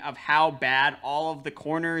shocking of how bad all of the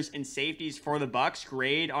corners and safeties for the Bucs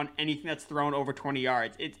grade on anything that's thrown over 20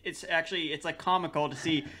 yards. It's like comical to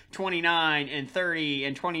see 29 and 30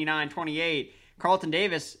 and 29, 28. Carlton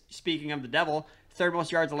Davis, speaking of the devil, third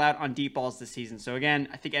most yards allowed on deep balls this season. So again,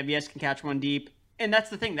 I think MVS can catch one deep. And that's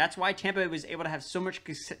the thing. That's why Tampa was able to have so much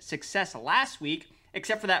success last week,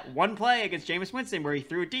 except for that one play against Jameis Winston where he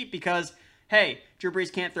threw it deep because, hey, Drew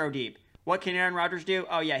Brees can't throw deep. What can Aaron Rodgers do?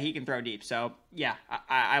 Oh, yeah, he can throw deep. So, yeah,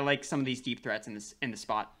 I like some of these deep threats in the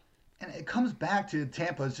spot. And it comes back to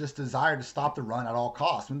Tampa's just desire to stop the run at all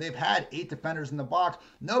costs. When they've had 8 defenders in the box,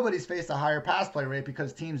 nobody's faced a higher pass play rate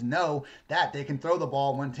because teams know that they can throw the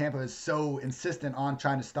ball when Tampa is so insistent on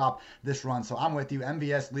trying to stop this run. So I'm with you.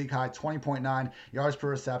 MVS league high, 20.9 yards per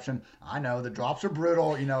reception. I know the drops are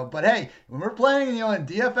brutal, but hey, when we're playing, in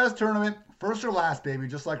DFS tournament, first or last, baby,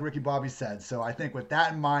 just like Ricky Bobby said. So I think with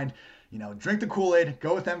that in mind, drink the Kool-Aid,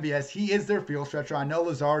 go with MVS. He is their field stretcher. I know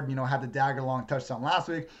Lazard, had the dagger long touchdown last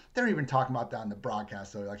week. They're even talking about that in the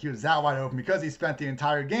broadcast. So, he was that wide open because he spent the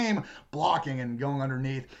entire game blocking and going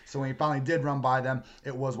underneath. So when he finally did run by them,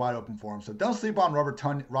 it was wide open for him. So don't sleep on Robert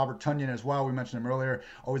Tonyan as well. We mentioned him earlier.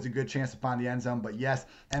 Always a good chance to find the end zone. But yes,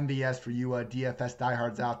 MVS for you DFS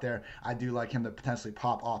diehards out there. I do like him to potentially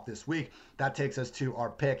pop off this week. That takes us to our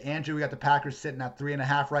pick. Andrew, we got the Packers sitting at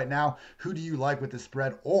 3.5 right now. Who do you like with the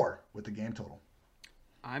spread or with the game total?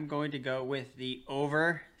 I'm going to go with the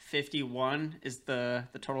over 51 is the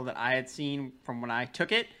total that I had seen from when I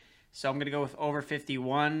took it. So I'm going to go with over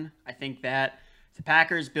 51. I think that the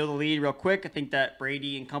Packers build a lead real quick. I think that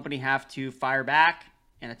Brady and company have to fire back,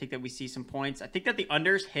 and I think that we see some points. I think that the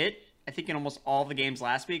unders hit, I think, in almost all the games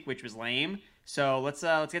last week, which was lame. So let's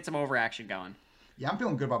get some over action going. Yeah, I'm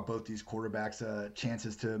feeling good about both these quarterbacks'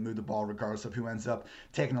 chances to move the ball regardless of who ends up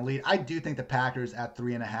taking the lead. I do think the Packers at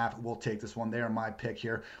 3.5 will take this one. They are my pick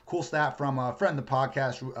here. Cool stat from a friend of the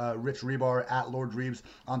podcast, Rich Rebar at Lord Reeves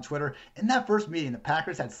on Twitter. In that first meeting, the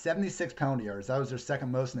Packers had 76 penalty yards. That was their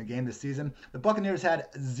second most in the game this season. The Buccaneers had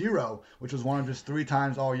 0, which was one of just 3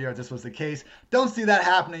 times all year this was the case. Don't see that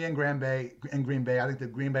happening in Green Bay. I think the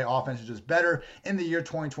Green Bay offense is just better. In the year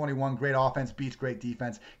 2021, great offense beats great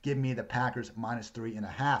defense. Give me the Packers minus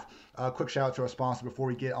 3.5. Quick shout out to our sponsor before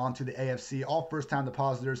we get on to the AFC. All first-time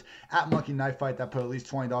depositors at Monkey Knife Fight that put at least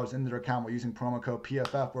 $20 into their account while using promo code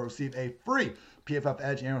PFF will receive a free PFF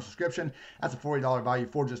Edge annual subscription. That's a $40 value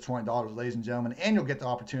for just $20, ladies and gentlemen. And you'll get the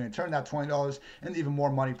opportunity to turn that $20 into even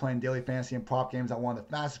more money playing daily fantasy and prop games at one of the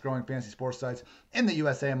fastest growing fantasy sports sites in the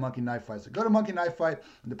USA, and Monkey Knife Fight. So go to Monkey Knife Fight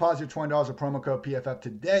and deposit your $20 with promo code PFF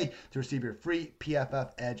today to receive your free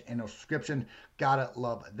PFF Edge annual subscription. Gotta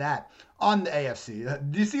love that. On the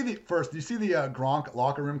AFC, do you see the Gronk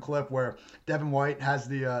locker room clip where Devin White has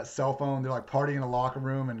the cell phone? They're like partying in the locker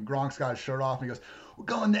room, and Gronk's got his shirt off, and he goes, "We're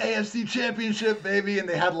going to AFC Championship, baby," and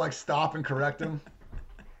they had to like stop and correct him.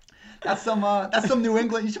 That's some New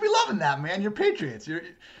England. You should be loving that, man. You're Patriots.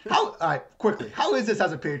 All right, quickly. How is this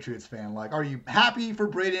as a Patriots fan? Like, are you happy for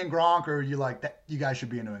Brady and Gronk, or are you like that? You guys should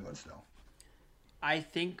be in New England still. I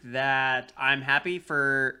think that I'm happy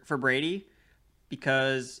for Brady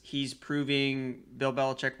because he's proving Bill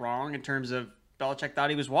Belichick wrong in terms of Belichick thought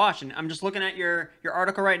he was washed. And I'm just looking at your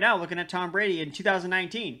article right now, looking at Tom Brady in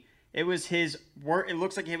 2019. It was it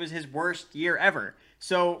looks like it was his worst year ever.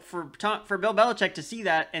 So for Bill Belichick to see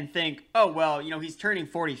that and think, oh, well, he's turning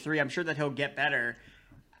 43. I'm sure that he'll get better.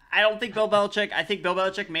 I think Bill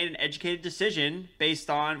Belichick made an educated decision based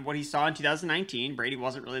on what he saw in 2019. Brady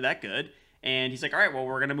wasn't really that good. And he's like, all right, well,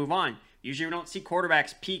 we're going to move on. Usually we don't see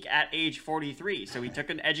quarterbacks peak at age 43. So he took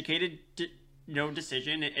an educated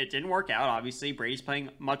decision. It didn't work out, obviously. Brady's playing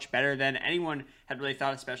much better than anyone had really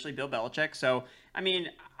thought, especially Bill Belichick. So, I mean,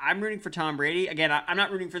 I'm rooting for Tom Brady. Again, I'm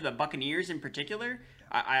not rooting for the Buccaneers in particular.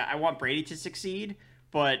 I want Brady to succeed.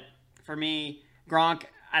 But for me, Gronk,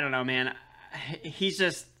 I don't know, man. He's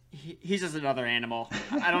just another animal.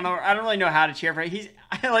 I don't know. I don't really know how to cheer for him. He's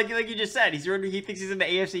like you just said. He thinks he's in the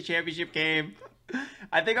AFC Championship game.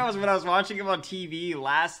 I think when I was watching him on TV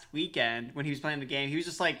last weekend when he was playing the game, he was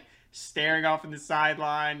just like staring off in the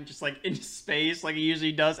sideline, just like into space, like he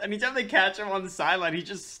usually does. Anytime they catch him on the sideline, he's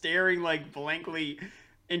just staring like blankly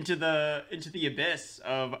into the abyss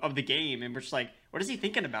of the game, and we're just like, what is he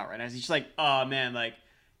thinking about right now? Is he just like, oh man, like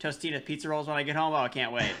Tostita pizza rolls when I get home? Oh, I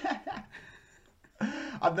can't wait.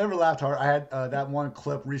 I've never laughed hard. I had that one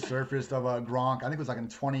clip resurfaced of Gronk. I think it was like in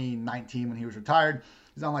 2019 when he was retired.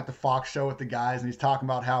 He's on like the Fox show with the guys, and he's talking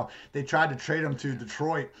about how they tried to trade him to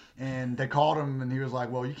Detroit, and they called him, and he was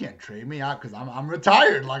like, "Well, you can't trade me out because I'm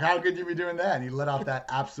retired. Like, how could you be doing that?" And he let out that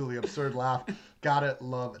absolutely absurd laugh. Gotta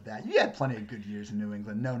love that. You had plenty of good years in New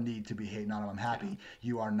England. No need to be hating on him. I'm happy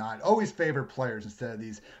you are not. Always favor players instead of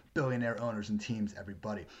these billionaire owners and teams,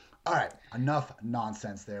 everybody. All right, enough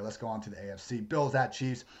nonsense there. Let's go on to the AFC. Bills at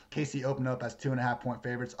Chiefs. KC opened up as 2.5-point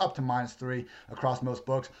favorites, up to -3 across most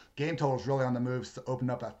books. Game totals really on the move,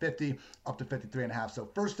 opened up at 50, up to 53.5. So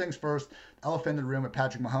first things first, elephant in the room with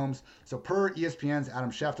Patrick Mahomes. So per ESPN's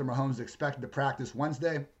Adam Schefter, Mahomes is expected to practice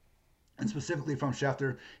Wednesday. And specifically from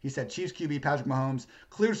Schefter, he said Chiefs QB Patrick Mahomes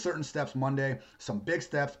clears certain steps Monday, some big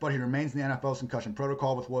steps, but he remains in the NFL's concussion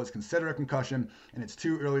protocol with what is considered a concussion, and it's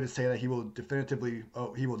too early to say that he will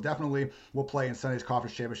definitely play in Sunday's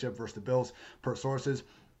Conference Championship versus the Bills, per sources.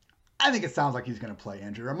 I think it sounds like he's going to play,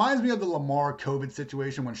 Andrew. It reminds me of the Lamar COVID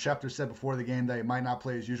situation when Schefter said before the game that he might not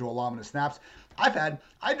play his usual allotment of snaps. I had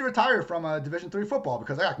to retire from Division III football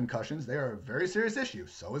because I got concussions. They are a very serious issue.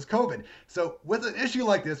 So is COVID. So with an issue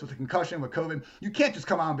like this, with a concussion, with COVID, you can't just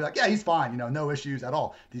come out and be like, yeah, he's fine. No issues at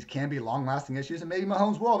all. These can be long-lasting issues, and maybe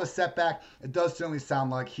Mahomes will have a setback. It does certainly sound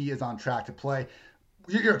like he is on track to play.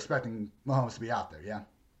 You're expecting Mahomes to be out there, yeah?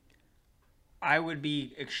 I would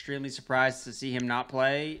be extremely surprised to see him not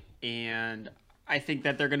play, and I think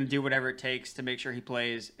that they're going to do whatever it takes to make sure he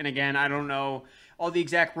plays. And again, I don't know all the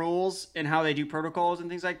exact rules and how they do protocols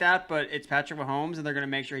and things like that, but it's Patrick Mahomes, and they're going to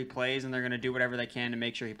make sure he plays, and they're going to do whatever they can to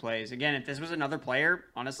make sure he plays. Again, if this was another player,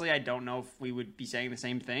 honestly, I don't know if we would be saying the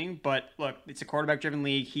same thing, but look, it's a quarterback-driven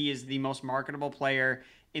league. He is the most marketable player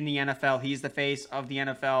in the NFL. He's the face of the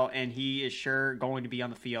NFL, and he is sure going to be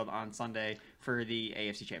on the field on Sunday for the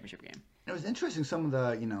AFC Championship game. It was interesting. Some of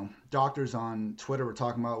the, doctors on Twitter were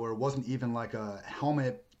talking about where it wasn't even like a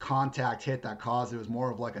helmet contact hit that caused it. It was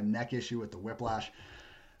more of like a neck issue with the whiplash.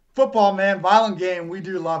 Football, man, violent game. We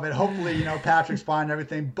do love it. Hopefully, Patrick's fine and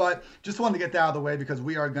everything. But just wanted to get that out of the way because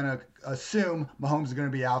we are going to assume Mahomes is going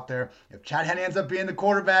to be out there. If Chad Henne ends up being the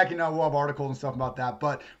quarterback, we'll have articles and stuff about that.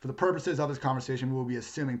 But for the purposes of this conversation, we will be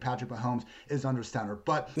assuming Patrick Mahomes is under center.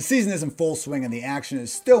 But the season is in full swing and the action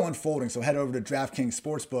is still unfolding. So head over to DraftKings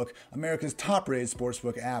Sportsbook, America's top-rated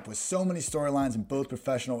sportsbook app. With so many storylines in both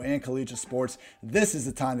professional and collegiate sports, this is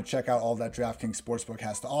the time to check out all that DraftKings Sportsbook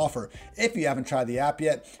has to offer. If you haven't tried the app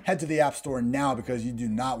yet, head to the App Store now because you do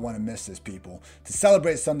not want to miss this, people. To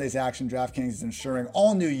celebrate Sunday's action, DraftKings is ensuring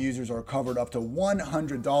all new users are covered up to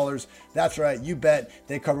 $100. That's right, you bet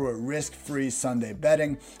they cover with risk-free Sunday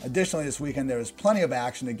betting. Additionally, this weekend there is plenty of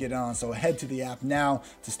action to get on, so head to the app now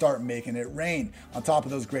to start making it rain. On top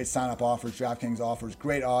of those great sign-up offers, DraftKings offers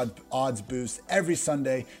great odds boosts every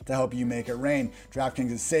Sunday to help you make it rain.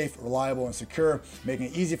 DraftKings is safe, reliable, and secure, making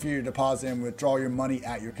it easy for you to deposit and withdraw your money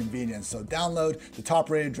at your convenience. So download the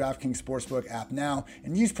top-rated DraftKings Sportsbook app now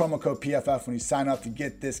and use promo code PFF when you sign up to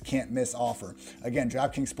get this can't-miss offer. Again,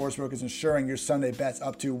 DraftKings Sportsbook is ensuring your Sunday bets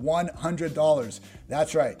up to $100.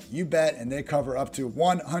 That's right, you bet and they cover up to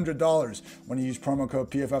 $100 when you use promo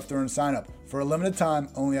code PFF during sign up. For a limited time,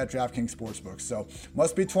 only at DraftKings Sportsbook. So,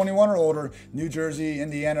 must be 21 or older, New Jersey,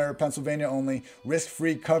 Indiana, or Pennsylvania only.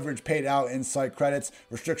 Risk-free coverage paid out in site credits.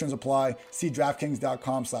 Restrictions apply. See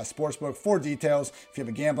DraftKings.com/sportsbook for details. If you have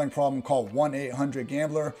a gambling problem, call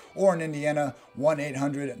 1-800-GAMBLER or in Indiana,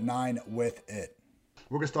 1-800-9-WITH-IT.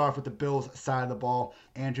 We're going to start off with the Bills side of the ball.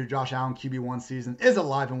 Andrew, Josh Allen QB1 season is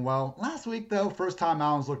alive and well. Last week, though, first time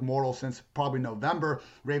Allen's looked mortal since probably November.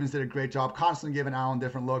 Ravens did a great job constantly giving Allen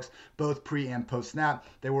different looks, both pre and post snap.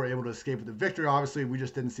 They were able to escape with the victory. Obviously, we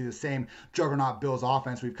just didn't see the same juggernaut Bills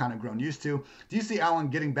offense we've kind of grown used to. Do you see Allen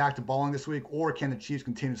getting back to balling this week, or can the Chiefs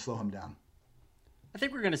continue to slow him down? I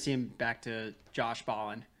think we're going to see him back to Josh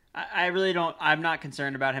balling. I really don't. I'm not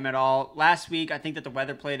concerned about him at all. Last week, I think that the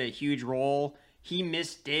weather played a huge role He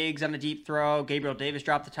missed Diggs on a deep throw. Gabriel Davis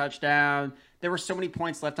dropped the touchdown. There were so many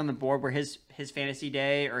points left on the board where his fantasy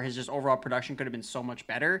day or his just overall production could have been so much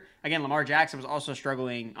better. Again, Lamar Jackson was also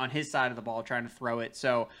struggling on his side of the ball trying to throw it.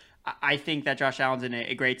 So I think that Josh Allen's in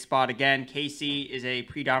a great spot. Again, KC is a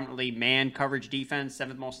predominantly man coverage defense,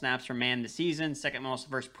 7th most snaps for man this season, 2nd most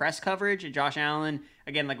versus press coverage. And Josh Allen,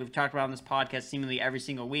 again, like we've talked about on this podcast seemingly every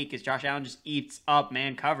single week, is Josh Allen just eats up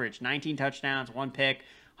man coverage. 19 touchdowns, 1 pick,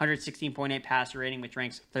 116.8 passer rating, which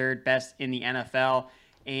ranks 3rd best in the NFL.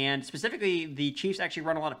 And specifically, the Chiefs actually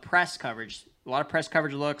run a lot of press coverage, a lot of press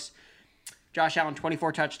coverage looks. Josh Allen,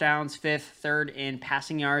 24 touchdowns, 5th, 3rd in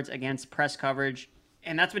passing yards against press coverage.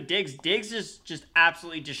 And that's what Diggs just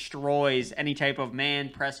absolutely destroys any type of man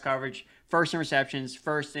press coverage. 1st in receptions,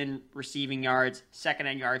 1st in receiving yards,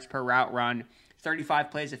 2nd in yards per route run, 35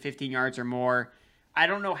 plays of 15 yards or more. I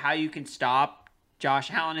don't know how you can stop Josh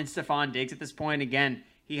Allen and Stephon Diggs at this point. Again,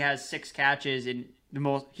 he has 6 catches in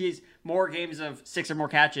he's more games of 6 or more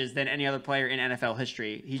catches than any other player in NFL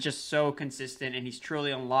history. He's just so consistent, and he's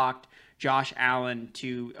truly unlocked Josh Allen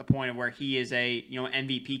to a point of where he is a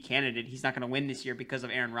MVP candidate. He's not going to win this year because of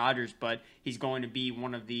Aaron Rodgers, but he's going to be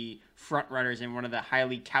one of the front runners and one of the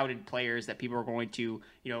highly touted players that people are going to,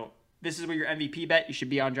 this is where your MVP bet. You should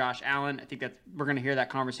be on Josh Allen. I think that we're going to hear that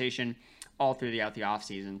conversation all throughout the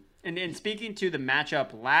offseason. And speaking to the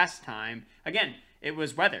matchup last time, again, it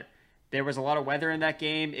was weather. There was a lot of weather in that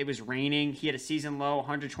game. It was raining. He had a season low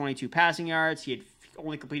 122 passing yards. He had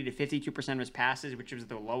only completed 52% of his passes, which was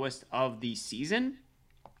the lowest of the season.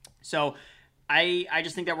 So I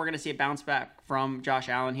just think that we're going to see a bounce back from Josh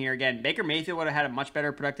Allen here. Again, Baker Mayfield would have had a much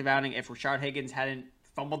better productive outing if Rashard Higgins hadn't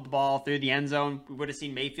fumbled the ball through the end zone. We would have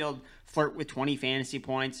seen Mayfield flirt with 20 fantasy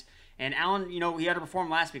points. And Allen, he had to perform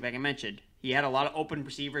last week, like I mentioned. He had a lot of open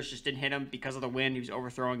receivers, just didn't hit him because of the wind. He was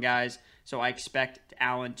overthrowing guys. So I expect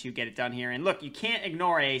Allen to get it done here. And look, you can't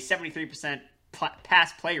ignore a 73%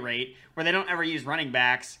 pass play rate where they don't ever use running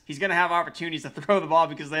backs. He's going to have opportunities to throw the ball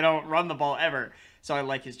because they don't run the ball ever. So I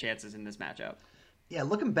like his chances in this matchup. Yeah,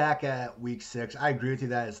 looking back at week 6, I agree with you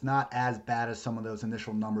that it's not as bad as some of those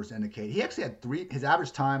initial numbers indicate. He actually had his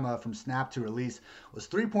average time from snap to release was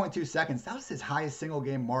 3.2 seconds. That was his highest single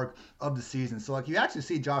game mark of the season. So you actually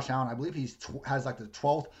see Josh Allen, I believe has the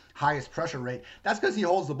 12th highest pressure rate. That's because he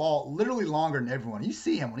holds the ball literally longer than everyone. You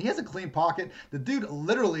see him when he has a clean pocket, the dude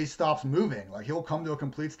literally stops moving. He'll come to a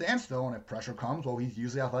complete standstill, and if pressure comes, well, he's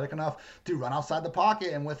usually athletic enough to run outside the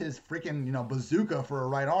pocket, and with his freaking bazooka for a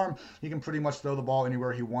right arm, he can pretty much throw the ball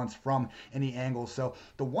anywhere he wants from any angle. So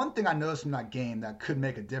the one thing I noticed from that game that could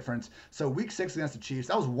make a difference, so week 6 against the Chiefs,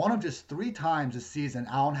 that was one of just 3 times this season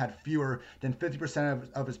Allen had fewer than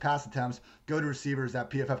 50% of his pass attempts go to receivers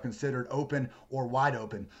that PFF considered open or wide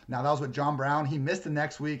open. Now, that was with John Brown. He missed the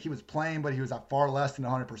next week. He was playing, but he was at far less than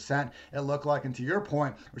 100%, it looked like. And to your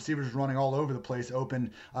point, receivers running all over the place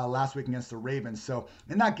open last week against the Ravens. So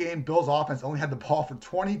in that game, Bill's offense only had the ball for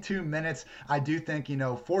 22 minutes. I do think,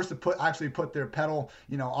 forced to put their pedal,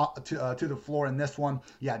 to the floor in this one.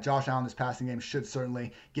 Yeah, Josh Allen, this passing game should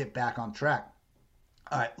certainly get back on track.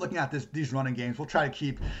 All right, looking at these running games, we'll try to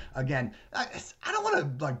keep, again, I don't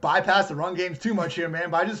want to bypass the run games too much here, man,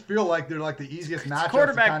 but I just feel like they're the easiest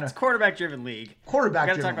matchups. It's quarterback-driven league. Quarterback-driven league.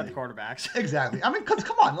 Got to talk about the quarterbacks. Exactly. I mean, because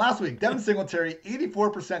come on, last week, Devin Singletary,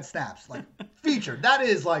 84% snaps, featured. That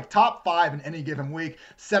is top 5 in any given week.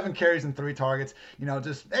 7 carries and 3 targets.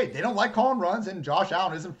 They don't like calling runs, and Josh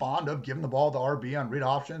Allen isn't fond of giving the ball to RB on read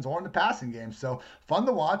options or in the passing game. So fun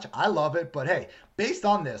to watch. I love it. But hey, based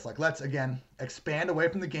on this, let's again expand away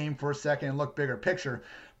from the game for a second and look bigger picture.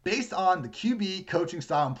 Based on the QB coaching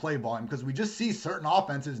style and play volume, because we just see certain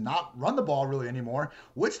offenses not run the ball really anymore,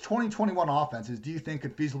 which 2021 offenses do you think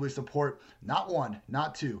could feasibly support not 1,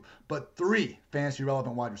 not 2, but 3 fantasy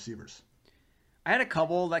relevant wide receivers? I had a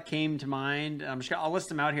couple that came to mind. I'll list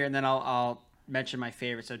them out here, and then I'll mention my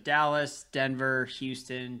favorites. So Dallas, Denver,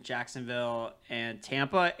 Houston, Jacksonville, and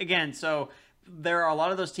Tampa. Again, so there are a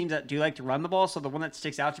lot of those teams that do like to run the ball. So the one that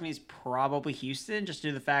sticks out to me is probably Houston, just due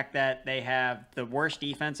to the fact that they have the worst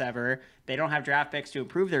defense ever. They don't have draft picks to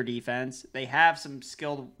improve their defense. They have some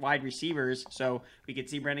skilled wide receivers. So we could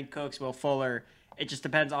see Brandon Cooks, Will Fuller. It just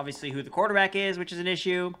depends, obviously, who the quarterback is, which is an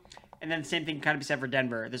issue. And then the same thing can kind of be said for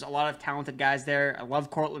Denver. There's a lot of talented guys there. I love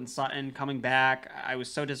Courtland Sutton coming back. I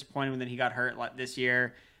was so disappointed when he got hurt this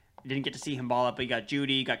year. Didn't get to see him ball up, but you got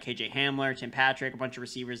Judy, you got KJ Hamler, Tim Patrick, a bunch of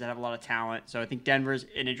receivers that have a lot of talent. So I think Denver's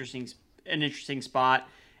an interesting spot,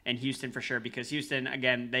 and Houston for sure, because Houston,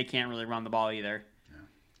 again, they can't really run the ball either. Yeah.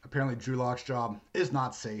 Apparently Drew Lock's job is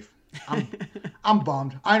not safe. I'm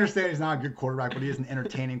bummed. I understand he's not a good quarterback, but he is an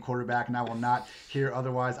entertaining quarterback, and I will not hear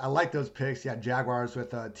otherwise. I like those picks. Yeah, Jaguars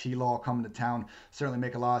with T-Law coming to town certainly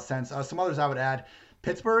make a lot of sense. Some others I would add.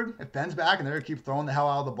 Pittsburgh, if Ben's back and they're going to keep throwing the hell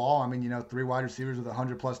out of the ball, I mean, 3 wide receivers with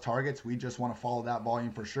 100-plus targets. We just want to follow that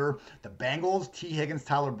volume for sure. The Bengals, T. Higgins,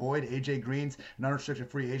 Tyler Boyd, A.J. Green's an unrestricted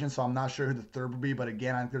free agent, so I'm not sure who the third would be, but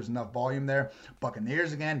again, I think there's enough volume there.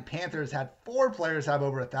 Buccaneers again. Panthers had 4 players have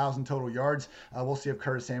over 1,000 total yards. We'll see if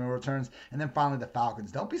Curtis Samuel returns. And then finally, the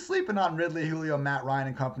Falcons. Don't be sleeping on Ridley, Julio, Matt Ryan,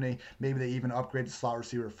 and company. Maybe they even upgrade the slot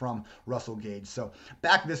receiver from Russell Gage. So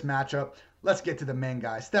back to this matchup. Let's get to the main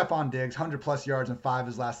guy. Stephon Diggs, 100-plus yards in 5 of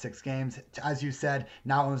his last 6 games. As you said,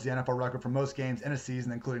 now owns the NFL record for most games in a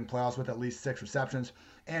season, including playoffs, with at least 6 receptions.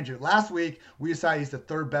 Andrew, last week, we decided he's the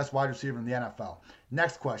 3rd best wide receiver in the NFL.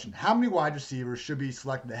 Next question. How many wide receivers should be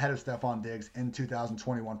selected ahead of Stephon Diggs in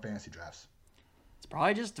 2021 fantasy drafts? It's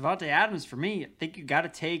probably just Devontae Adams for me. I think you got to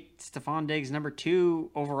take Stephon Diggs number 2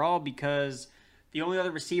 overall because the only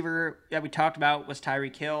other receiver that we talked about was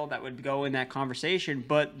Tyreek Hill that would go in that conversation,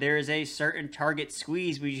 but there is a certain target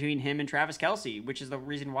squeeze between him and Travis Kelce, which is the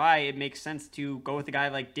reason why it makes sense to go with a guy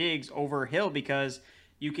like Diggs over Hill because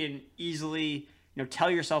you can easily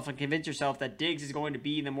tell yourself and convince yourself that Diggs is going to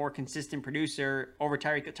be the more consistent producer over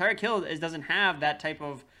Tyreek. Tyreek Hill doesn't have that type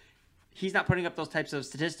of – he's not putting up those types of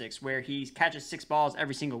statistics where he catches 6 balls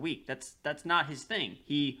every single week. That's not his thing.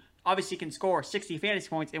 He obviously can score 60 fantasy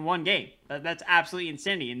points in one game. That's absolutely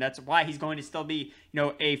insanity, and that's why he's going to still be,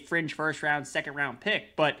 a fringe first-round, second-round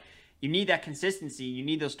pick. But you need that consistency. You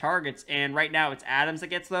need those targets, and right now it's Adams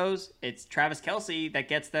that gets those. It's Travis Kelce that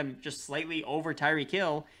gets them just slightly over Tyreek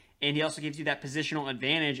Hill, and he also gives you that positional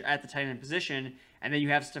advantage at the tight end position, and then you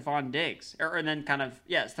have Stephon Diggs.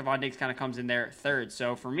 Stephon Diggs kind of comes in there 3rd.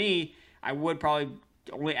 So for me, I would probably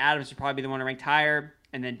 – only Adams would probably be the one ranked higher,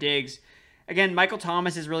 and then Diggs – again, Michael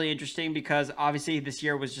Thomas is really interesting because obviously this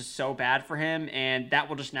year was just so bad for him, and that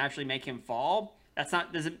will just naturally make him fall. It's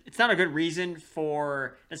not a good reason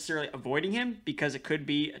for necessarily avoiding him because it could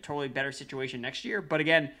be a totally better situation next year. But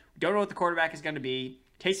again, we don't know what the quarterback is going to be.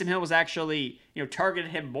 Taysom Hill was actually,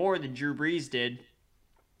 targeted him more than Drew Brees did.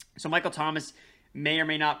 So Michael Thomas may or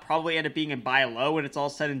may not probably end up being a buy low when it's all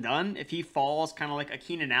said and done. If he falls kind of like a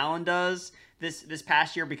Keenan Allen does this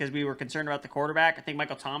past year because we were concerned about the quarterback, I think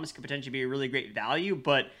Michael Thomas could potentially be a really great value.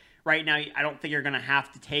 But right now, I don't think you're going to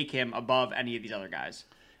have to take him above any of these other guys.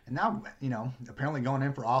 And now, apparently going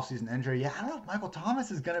in for offseason injury, I don't know if Michael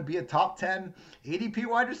Thomas is going to be a top 10 ADP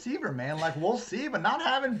wide receiver, man. Like, we'll see. But not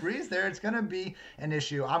having Breeze there, it's going to be an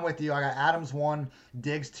issue. I'm with you. I got Adams 1,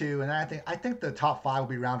 Diggs 2, and then I think the top 5 will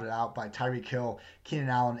be rounded out by Tyreek Hill, Keenan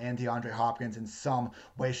Allen, and DeAndre Hopkins in some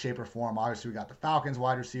way, shape, or form. Obviously, we got the Falcons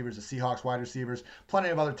wide receivers, the Seahawks wide receivers, plenty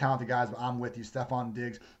of other talented guys, but I'm with you. Stephon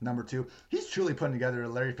Diggs, number 2. He's truly putting together a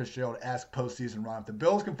Larry Fitzgerald-esque postseason run. If the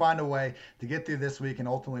Bills can find a way to get through this week and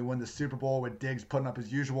ultimately win the Super Bowl with Diggs putting up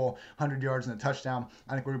his usual 100 yards and a touchdown,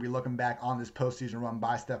 I think we're going to be looking back on this postseason run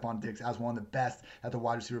by Stephon Diggs as one of the best at the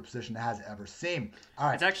wide receiver position has ever seen. All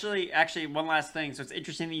right. It's actually one last thing. So it's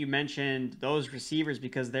interesting that you mentioned those receivers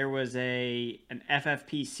because there was an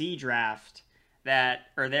FFPC draft their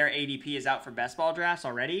ADP is out for best ball drafts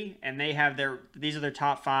already, and they have these are their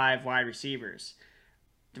top 5 wide receivers.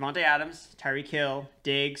 Devontae Adams, Tyreek Hill,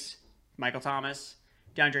 Diggs, Michael Thomas,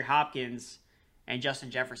 DeAndre Hopkins, and Justin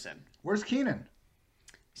Jefferson. Where's Keenan?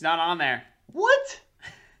 He's not on there. What?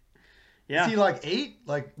 Yeah. Is he like 8?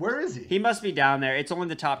 Like, where is he? He must be down there. It's only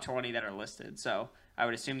the top 20 that are listed, so I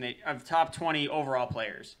would assume of top 20 overall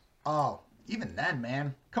players. Oh, even then,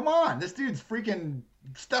 man. Come on. This dude's freaking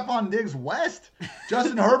Stephon Diggs West.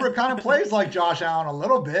 Justin Herbert kind of plays like Josh Allen a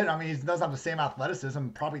little bit. I mean, he doesn't have the same athleticism,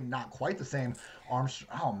 probably not quite the same arms.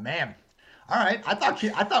 Oh, man. All right, I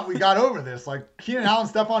thought we got over this. Like Keenan Allen,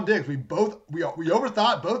 Stephon Diggs, we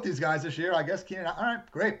overthought both these guys this year. I guess Keenan. All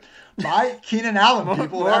right, great. Bye, Keenan Allen,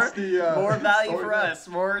 people. That's the more value for us.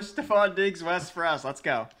 More Stephon Diggs West for us. Let's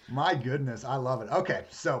go. My goodness, I love it. Okay,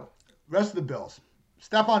 so rest of the Bills.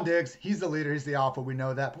 Stephon Diggs, he's the leader. He's the alpha. We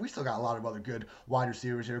know that. But we still got a lot of other good wide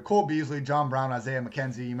receivers here. Cole Beasley, John Brown, Isaiah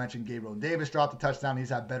McKenzie. You mentioned Gabriel Davis dropped a touchdown. He's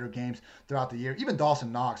had better games throughout the year. Even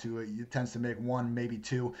Dawson Knox, who tends to make 1, maybe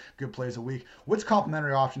 2 good plays a week. Which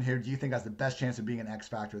complimentary option here do you think has the best chance of being an X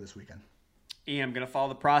factor this weekend? Ian, I'm going to follow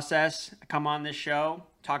the process. I come on this show,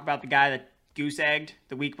 talk about the guy that goose-egged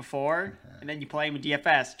the week before, and then you play him in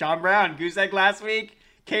DFS. John Brown, goose-egged last week,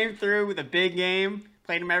 came through with a big game,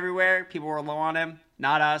 played him everywhere. People were low on him.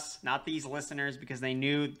 Not us, not these listeners, because they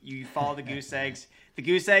knew you follow the goose eggs. The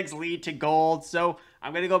goose eggs lead to gold, so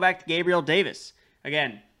I'm going to go back to Gabriel Davis.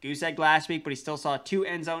 Again, goose egg last week, but he still saw 2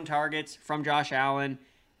 end zone targets from Josh Allen.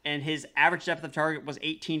 and his average depth of target was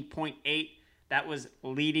 18.8. That was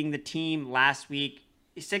leading the team last week.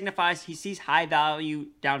 It signifies he sees high-value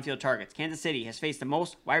downfield targets. Kansas City has faced the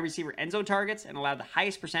most wide receiver end zone targets and allowed the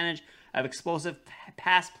highest percentage of explosive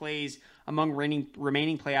pass plays among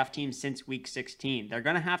remaining playoff teams since Week 16. They're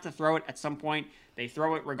going to have to throw it at some point. They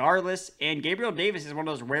throw it regardless, and Gabriel Davis is one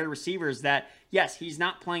of those rare receivers that, yes, he's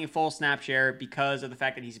not playing a full snap share because of the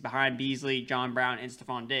fact that he's behind Beasley, John Brown, and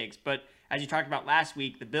Stephon Diggs. But as you talked about last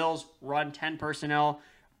week, the Bills run 10 personnel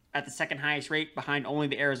at the second highest rate behind only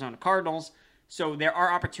the Arizona Cardinals. So there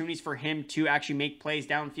are opportunities for him to actually make plays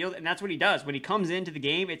downfield, and that's what he does. When he comes into the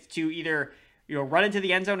game, it's to either run into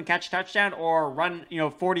the end zone and catch a touchdown, or run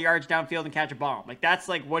 40 yards downfield and catch a bomb. Like that's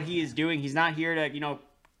like what he is doing. He's not here to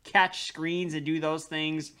catch screens and do those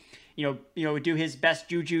things. Do his best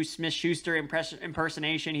Juju Smith-Schuster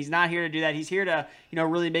impersonation. He's not here to do that. He's here to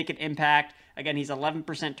really make an impact. Again, he's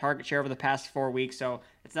 11% target share over the past 4 weeks, so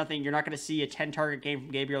it's nothing. You're not going to see a 10-target game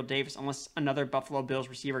from Gabriel Davis unless another Buffalo Bills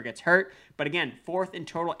receiver gets hurt. But again, 4th in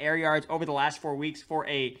total air yards over the last 4 weeks for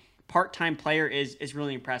a part-time player is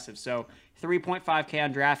really impressive. So 3.5K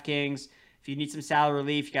on DraftKings. If you need some salary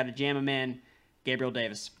relief, you got to jam him in. Gabriel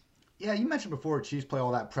Davis. Yeah, you mentioned before Chiefs play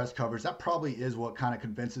all that press coverage. That probably is what kind of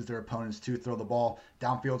convinces their opponents to throw the ball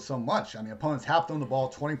downfield so much. I mean, opponents have thrown the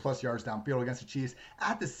ball 20-plus yards downfield against the Chiefs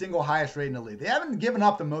at the single highest rate in the league. They haven't given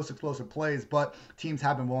up the most explosive plays, but teams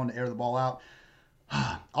have been willing to air the ball out.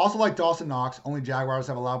 Also like Dawson Knox, only Jaguars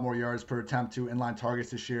have allowed more yards per attempt to inline targets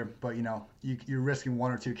this year, but you're risking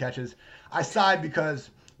 1 or 2 catches. I side because,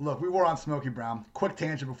 look, we were on Smokey Brown. Quick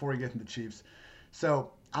tangent before we get into the Chiefs. So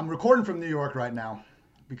I'm recording from New York right now,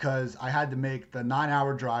 because I had to make the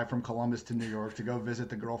 9-hour drive from Columbus to New York to go visit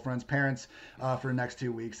the girlfriend's parents for the next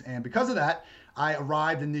 2 weeks. And because of that, I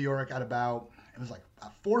arrived in New York at about, it was like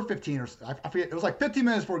 4:15 or I forget, it was like 15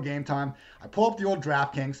 minutes before game time. I pull up the old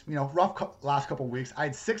DraftKings, last couple of weeks. I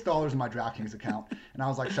had $6 in my DraftKings account, and I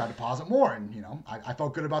was like, should I deposit more? And, I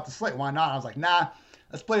felt good about the slate. Why not? I was like, nah,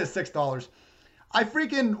 let's play the $6. I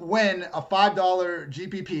freaking win a $5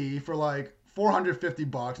 GPP for like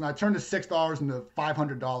 $450, and I turned the $6 into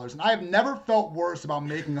 $500, and I have never felt worse about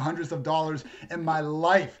making hundreds of dollars in my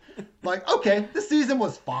life. Like, okay, this season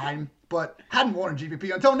was fine, but hadn't won a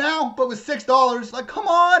GPP until now. But with $6, like, come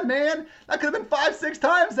on, man, that could have been 5-6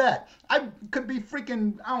 times that. I could be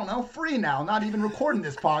freaking, I don't know, free now, not even recording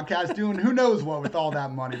this podcast, doing who knows what with all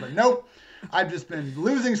that money. But nope, I've just been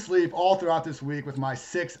losing sleep all throughout this week with my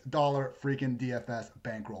 $6 freaking DFS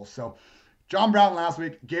bankroll. So John Brown last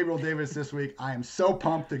week, Gabriel Davis this week. I am so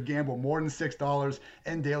pumped to gamble more than $6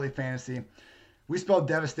 in daily fantasy. We spelled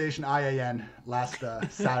devastation IAN last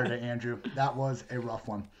Saturday, Andrew. That was a rough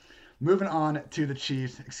one. Moving on to the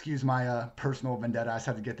Chiefs. Excuse my personal vendetta. I just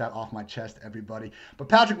had to get that off my chest, everybody. But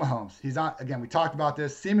Patrick Mahomes, he's on, again, we talked about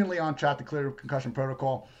this, seemingly on track to clear concussion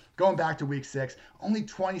protocol. Going back to week 6, only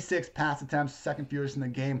 26 pass attempts, second fewest in the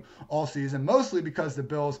game all season, mostly because the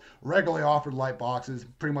Bills regularly offered light boxes,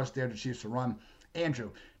 pretty much dared the Chiefs to run.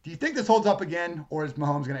 Andrew, do you think this holds up again, or is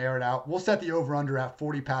Mahomes going to air it out? We'll set the over-under at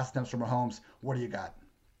 40 pass attempts for Mahomes. What do you got?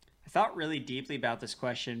 I thought really deeply about this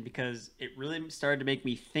question because it really started to make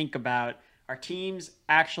me think about, are teams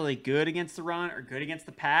actually good against the run or good against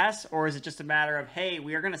the pass? Or is it just a matter of, hey,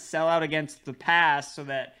 we are going to sell out against the pass so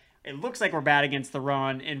that it looks like we're bad against the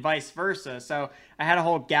run and vice versa. So I had a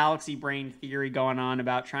whole galaxy brain theory going on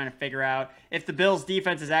about trying to figure out if the Bills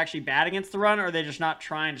defense is actually bad against the run, or they're just not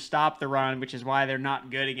trying to stop the run, which is why they're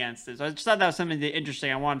not good against it. So I just thought that was something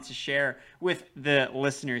interesting I wanted to share with the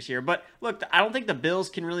listeners here. But look, I don't think the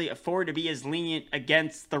Bills can really afford to be as lenient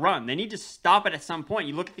against the run. They need to stop it at some point.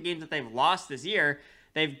 You look at the games that they've lost this year,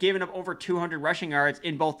 they've given up over 200 rushing yards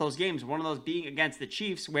in both those games, one of those being against the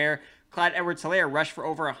Chiefs, where Clyde Edwards-Helaire rushed for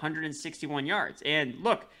over 161 yards. And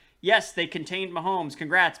look, yes, they contained Mahomes,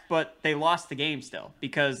 congrats, but they lost the game still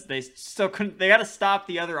because they still couldn't. They got to stop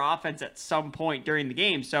the other offense at some point during the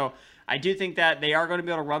game. So I do think that they are going to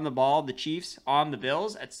be able to run the ball, the Chiefs, on the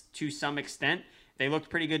Bills to some extent. They looked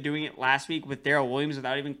pretty good doing it last week with Darrell Williams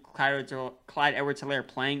without even Clyde Edwards-Helaire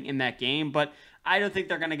playing in that game. But I don't think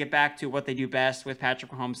they're going to get back to what they do best with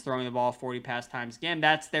Patrick Mahomes throwing the ball 40 pass times. Again,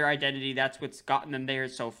 that's their identity. That's what's gotten them there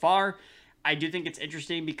so far. I do think it's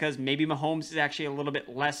interesting because maybe Mahomes is actually a little bit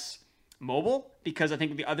less mobile, because I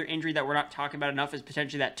think the other injury that we're not talking about enough is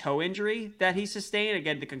potentially that toe injury that he sustained.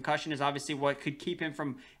 Again, the concussion is obviously what could keep him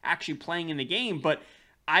from actually playing in the game, but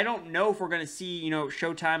I don't know if we're going to see,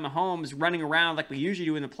 Showtime Mahomes running around like we usually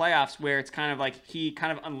do in the playoffs, where it's kind of like he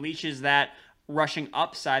kind of unleashes that rushing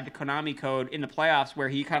upside, the Konami code in the playoffs, where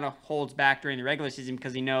he kind of holds back during the regular season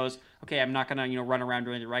because he knows, okay, I'm not going to, run around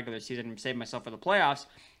during the regular season and save myself for the playoffs.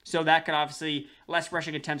 So that could obviously, less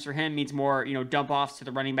rushing attempts for him means more, dump offs to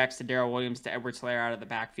the running backs, to Darrell Williams, to Edwards-Helaire out of the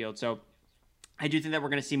backfield. So I do think that we're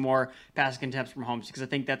going to see more passing attempts from Mahomes, because I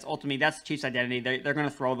think that's the Chiefs' identity. They're going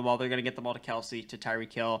to throw the ball. They're going to get the ball to Kelsey, to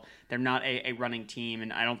Tyreek Hill. They're not a running team,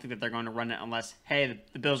 and I don't think that they're going to run it unless, hey,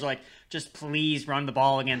 the Bills are like, just please run the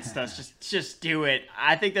ball against us. Just do it.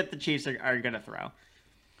 I think that the Chiefs are going to throw.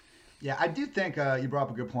 Yeah, I do think you brought up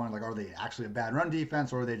a good point. Like, are they actually a bad run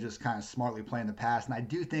defense, or are they just kind of smartly playing the pass? And I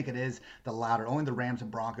do think it is the latter. Only the Rams and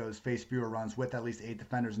Broncos face fewer runs with at least 8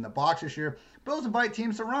 defenders in the box this year. Bills invite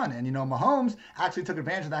teams to run. And, Mahomes actually took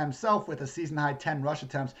advantage of that himself with a season-high 10 rush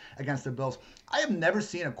attempts against the Bills. I have never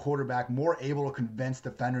seen a quarterback more able to convince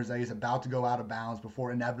defenders that he's about to go out of bounds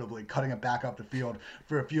before inevitably cutting it back up the field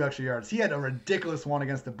for a few extra yards. He had a ridiculous one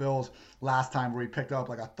against the Bills last time where he picked up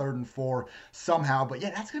like a 3rd and 4 somehow. But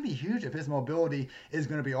yeah, that's going to be huge if his mobility is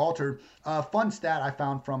going to be altered. Fun stat I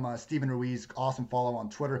found from Steven Ruiz, awesome follow on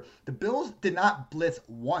Twitter. The Bills did not blitz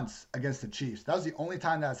once against the Chiefs. That was the only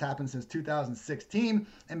time that's happened since 2016.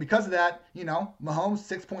 And because of that, Mahomes,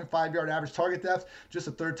 6.5 yard average target depth, just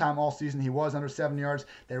the 3rd time all season he was under 7 yards.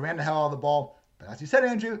 They ran the hell out of the ball. But as you said,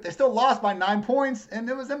 Andrew, they still lost by 9 points, and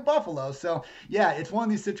it was in Buffalo. So, yeah, it's one of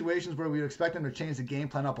these situations where we would expect them to change the game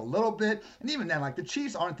plan up a little bit. And even then, like, the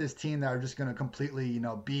Chiefs aren't this team that are just going to completely,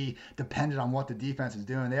 be dependent on what the defense is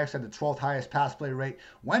doing. They actually have the 12th highest pass play rate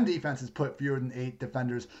when defenses put fewer than 8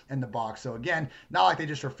 defenders in the box. So, again, not like they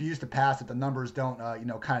just refuse to pass if the numbers don't,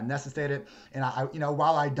 kind of necessitate it. And,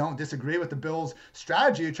 while I don't disagree with the Bills'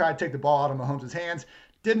 strategy to try to take the ball out of Mahomes' hands,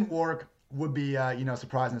 didn't work. Would be,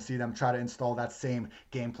 surprising to see them try to install that same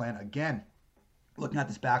game plan again. Looking at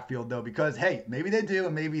this backfield, though, because, hey, maybe they do,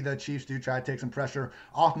 and maybe the Chiefs do try to take some pressure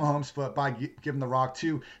off Mahomes' foot by giving the rock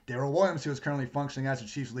to Darrell Williams, who is currently functioning as the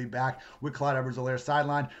Chiefs' lead back with Clyde Edwards-Helaire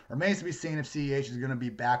sideline. Remains to be seen if CEH is going to be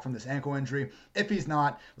back from this ankle injury. If he's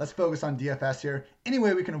not, let's focus on DFS here. Any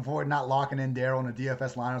way we can avoid not locking in Darrell in the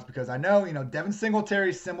DFS lineups, because I know, Devin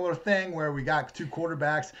Singletary, similar thing where we got 2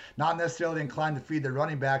 quarterbacks, not necessarily inclined to feed their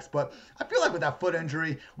running backs, but I feel like with that foot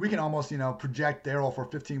injury, we can almost, project Darrell for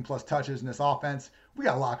 15-plus touches in this offense. We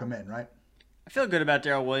got to lock him in, right? I feel good about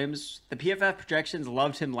Darrell Williams. The PFF projections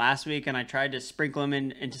loved him last week, and I tried to sprinkle him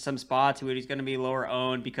into some spots where he's going to be lower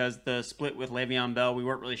owned because the split with Le'Veon Bell, we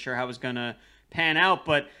weren't really sure how it was going to pan out,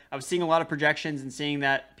 but I was seeing a lot of projections and seeing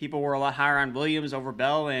that people were a lot higher on Williams over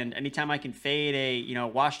Bell, and anytime I can fade a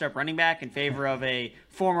washed up running back in favor of a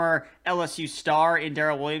former LSU star in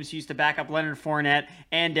Darrell Williams, who used to back up Leonard Fournette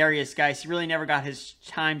and Darius Geis, he really never got his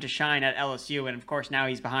time to shine at LSU, and of course now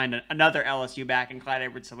he's behind another LSU back in Clyde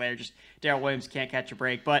Edwards-Helaire. Just Darrell Williams can't catch a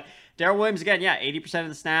break, but Darrell Williams again, 80% of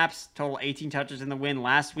the snaps, total 18 touches in the win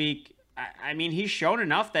last week. I mean, he's shown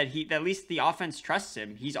enough that at least the offense trusts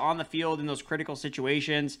him. He's on the field in those critical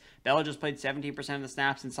situations. Bella just played 17% of the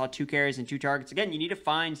snaps and saw 2 carries and 2 targets. Again, you need to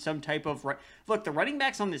find some type of... Look, the running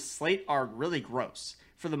backs on this slate are really gross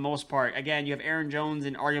for the most part. Again, you have Aaron Jones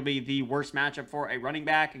in arguably the worst matchup for a running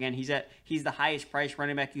back. Again, he's the highest priced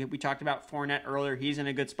running back. We talked about Fournette earlier. He's in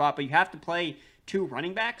a good spot, but you have to play 2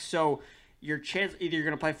 running backs. So your chance, either you're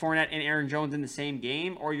going to play Fournette and Aaron Jones in the same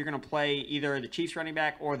game, or you're going to play either the Chiefs running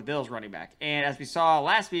back or the Bills running back. And as we saw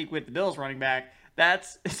last week with the Bills running back,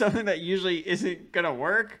 that's something that usually isn't going to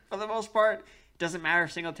work for the most part. It doesn't matter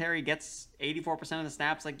if Singletary gets 84% of the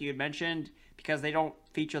snaps like you had mentioned, because they don't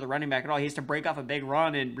feature the running back at all. He has to break off a big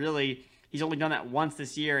run, and really, he's only done that once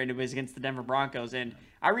this year, and it was against the Denver Broncos. And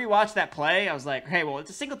I rewatched that play. I was like, hey, well,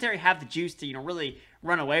 does Singletary have the juice to, really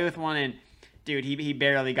run away with one? And dude, he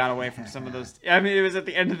barely got away from some of those. I mean, it was at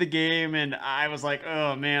the end of the game, and I was like,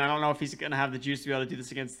 oh, man, I don't know if he's going to have the juice to be able to do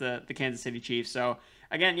this against the Kansas City Chiefs. So,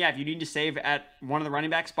 again, if you need to save at one of the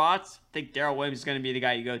running back spots, I think Darrell Williams is going to be the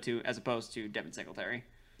guy you go to as opposed to Devin Singletary.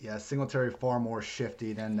 Yeah, Singletary far more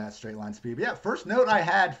shifty than that straight line speed. But yeah, first note I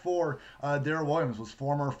had for Darrell Williams was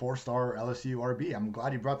former 4-star LSU RB. I'm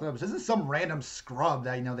glad you brought that up. This isn't some random scrub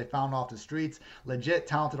that they found off the streets. Legit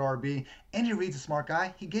talented RB. Andy Reid's a smart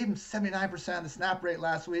guy. He gave him 79% of the snap rate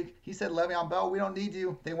last week. He said, Le'Veon Bell, we don't need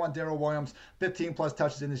you. They want Darrell Williams. 15 plus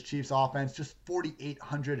touches in this Chiefs offense. Just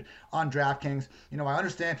 4,800 on DraftKings. I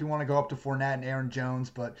understand if you want to go up to Fournette and Aaron Jones,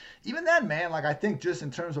 but even then, man, I think just in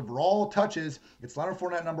terms of raw touches, it's Leonard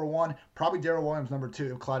Fournette number 1, probably Darrell Williams number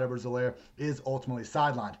 2 if Clyde Edwards-Helaire is ultimately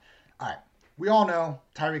sidelined. All right. We all know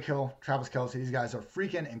Tyreek Hill, Travis Kelce, these guys are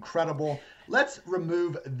freaking incredible. Let's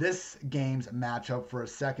remove this game's matchup for a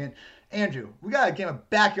second. Andrew, we got a game of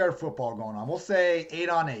backyard football going on. We'll say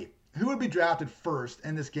 8-on-8. Who would be drafted first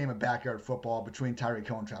in this game of backyard football between Tyreek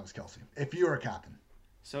Hill and Travis Kelce, if you were a captain?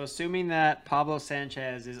 So assuming that Pablo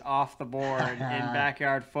Sanchez is off the board in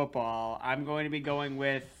backyard football, I'm going to be going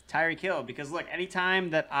with Tyreek Hill because look,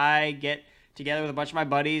 anytime that I get together with a bunch of my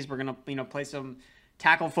buddies, we're gonna play some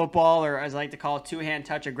tackle football, or as I like to call it, two-hand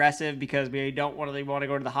touch aggressive, because we don't really want to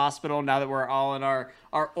go to the hospital now that we're all in our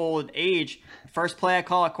old age. First play I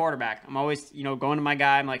call a quarterback. I'm always going to my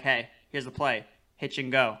guy. I'm like, hey, here's the play, hitch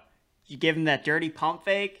and go. You give him that dirty pump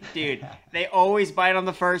fake, dude. They always bite on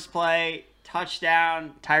the first play.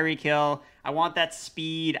 Touchdown, Tyreek Hill. I want that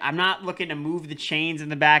speed. I'm not looking to move the chains in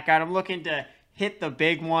the backyard. I'm looking to hit the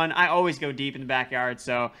big one. I always go deep in the backyard,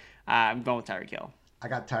 so I'm going with Tyreek Hill. I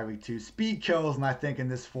got Tyreek too. Speed kills, and I think in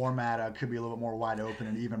this format could be a little bit more wide open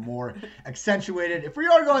and even more accentuated. If we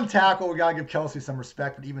are going tackle, we got to give Kelsey some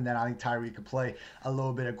respect, but even then, I think Tyreek could play a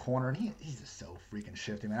little bit of corner, and he's just so freaking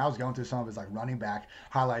shifty, man. I was going through some of his running back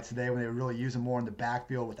highlights today when they were really using more in the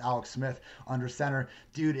backfield with Alex Smith under center.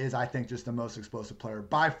 Dude is, I think, just the most explosive player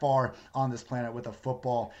by far on this planet with a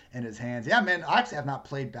football in his hands. Yeah, man, I actually have not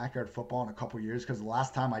played backyard football in a couple years because the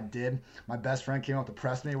last time I did, my best friend came up to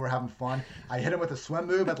press me. We're having fun. I hit him with a swim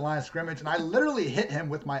move at the line of scrimmage, and I literally hit him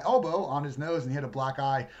with my elbow on his nose, and he had a black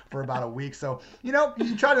eye for about a week. So, you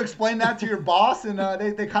try to explain that to your boss, and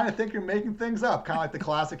they kind of think you're making things up, kind of like the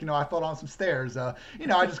classic, I fell down some stairs. I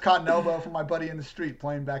just caught an elbow from my buddy in the street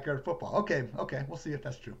playing backyard football. Okay, we'll see if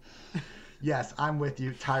that's true. Yes, I'm with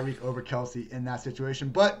you, Tyreek over Kelsey in that situation.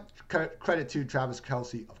 But credit to Travis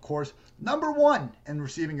Kelsey, of course. Number 1 in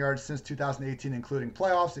receiving yards since 2018, including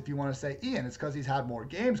playoffs. If you want to say Ian, it's because he's had more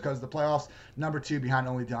games because of the playoffs. Number 2 behind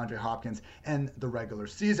only DeAndre Hopkins in the regular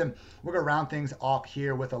season. We're going to round things off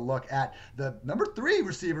here with a look at the number 3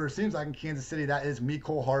 receiver, it seems like, in Kansas City. That is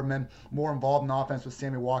Mecole Hardman, more involved in offense with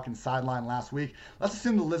Sammy Watkins sideline last week. Let's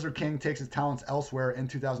assume the Lizard King takes his talents elsewhere in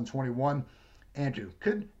 2021. Andrew,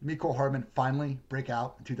 could Mecole Hardman finally break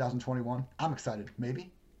out in 2021? I'm excited.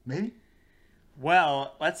 Maybe?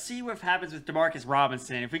 Well, let's see what happens with Demarcus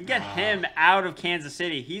Robinson. If we can get him out of Kansas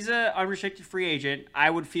City, he's an unrestricted free agent. I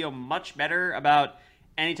would feel much better about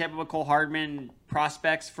any type of Mecole Hardman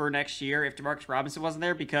prospects for next year if Demarcus Robinson wasn't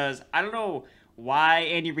there, because I don't know why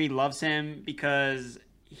Andy Reid loves him, because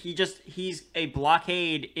he's a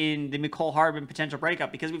blockade in the Mecole Hardman potential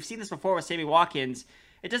breakup, because we've seen this before with Sammy Watkins.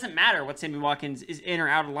 It doesn't matter what Sammy Watkins is in or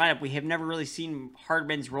out of the lineup. We have never really seen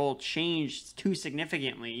Hardman's role change too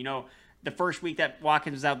significantly. The first week that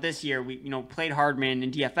Watkins was out this year, we played Hardman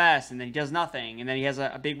in DFS, and then he does nothing, and then he has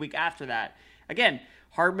a big week after that. Again,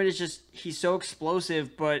 Hardman is he's so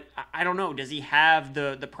explosive, but I don't know. Does he have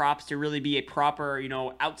the props to really be a proper,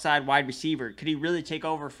 outside wide receiver? Could he really take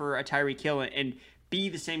over for a Tyreek Hill and be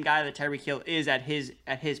the same guy that Tyreek Hill is at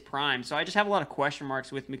his prime? So I just have a lot of question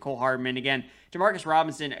marks with Mecole Hardman. Again, Demarcus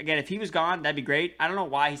Robinson, if he was gone, that'd be great. I don't know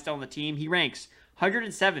why he's still on the team. He ranks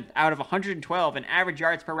 107th out of 112 in average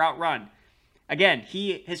yards per route run. Again,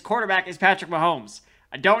 his quarterback is Patrick Mahomes.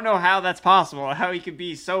 I don't know how that's possible, how he could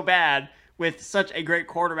be so bad with such a great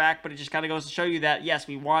quarterback, but it just kind of goes to show you that, yes,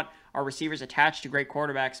 we want our receivers attached to great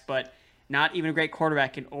quarterbacks, but not even a great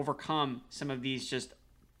quarterback can overcome some of these just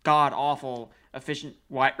god-awful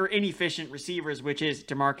inefficient receivers, which is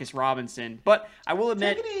Demarcus Robinson. But I will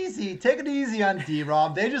admit, take it easy on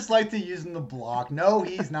D-Rob. They just like to use him the block. No,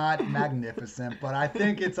 he's not magnificent, but I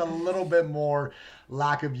think it's a little bit more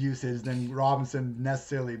lack of usage than Robinson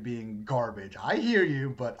necessarily being garbage. I hear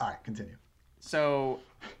you, but all right, continue. So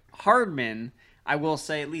Hardman, I will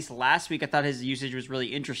say, at least last week, I thought his usage was really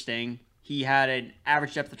interesting. He had an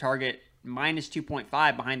average depth of target minus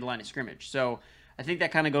 2.5 behind the line of scrimmage. So I think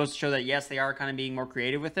that kind of goes to show that, yes, they are kind of being more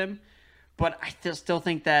creative with him. But I still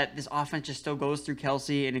think that this offense just still goes through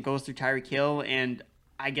Kelsey and it goes through Tyreek Hill. And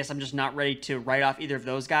I guess I'm just not ready to write off either of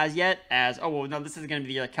those guys yet as, this is going to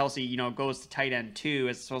be like Kelsey, goes to tight end 2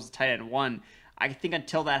 as opposed to tight end 1. I think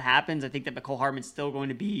until that happens, I think that Mecole Hardman's still going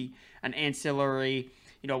to be an ancillary,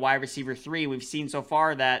 wide receiver 3. We've seen so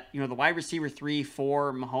far that, the wide receiver 3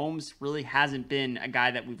 for Mahomes really hasn't been a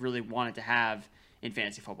guy that we've really wanted to have in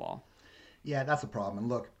fantasy football. Yeah, that's the problem. And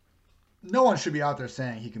look, no one should be out there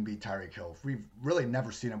saying he can beat Tyreek Hill. We've really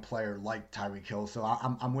never seen a player like Tyreek Hill, so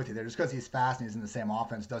I'm with you there. Just because he's fast and he's in the same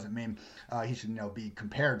offense doesn't mean he should be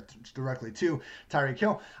compared directly to Tyreek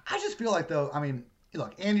Hill. I just feel like, though,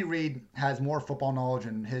 look, Andy Reid has more football knowledge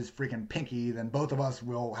in his freaking pinky than both of us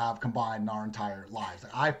will have combined in our entire lives.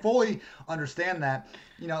 I fully understand that.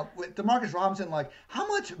 With Demarcus Robinson, how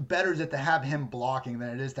much better is it to have him blocking than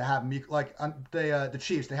it is to have me? The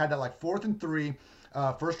Chiefs, they had that 4th and 3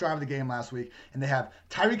 first drive of the game last week, and they have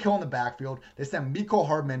Tyreek Hill in the backfield. They send Mecole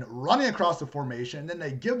Hardman running across the formation, and then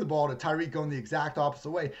they give the ball to Tyreek going the exact opposite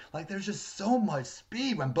way. Like, there's just so much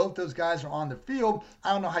speed when both those guys are on the field.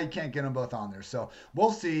 I don't know how you can't get them both on there. So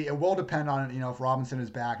we'll see. It will depend on, if Robinson is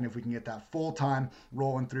back and if we can get that full-time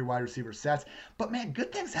rolling 3 wide receiver sets. But, man,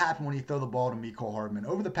 good things happen when you throw the ball to Mecole Hardman.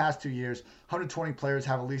 Over the past 2 years, 120 players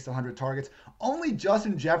have at least 100 targets. Only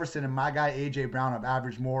Justin Jefferson and my guy A.J. Brown have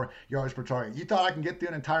averaged more yards per target. You thought I can get through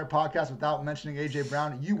an entire podcast without mentioning A.J.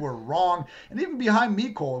 Brown? You were wrong. And even behind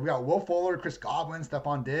Mecole, we got Will Fuller, Chris Godwin,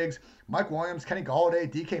 Stephon Diggs, Mike Williams, Kenny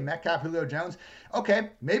Golladay, DK Metcalf, Julio Jones. Okay,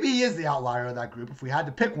 maybe he is the outlier of that group. If we had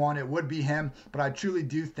to pick one, it would be him. But I truly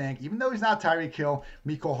do think, even though he's not Tyreek Hill,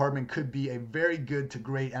 Mecole Hardman could be a very good to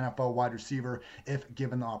great NFL wide receiver if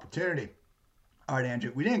given the opportunity. All right,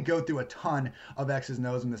 Andrew, we didn't go through a ton of X's and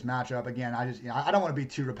O's in this matchup. Again, I don't want to be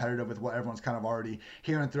too repetitive with what everyone's kind of already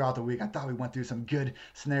hearing throughout the week. I thought we went through some good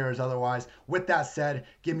scenarios otherwise. With that said,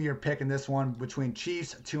 give me your pick in this one between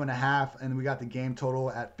Chiefs 2.5, and we got the game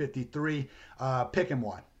total at 53. Pick him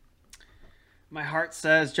one. My heart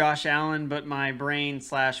says Josh Allen, but my brain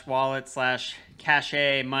 / wallet /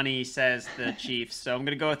 cachet money says the Chiefs. So I'm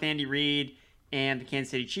going to go with Andy Reid and the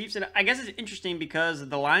Kansas City Chiefs. And I guess it's interesting because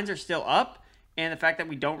the lines are still up. And the fact that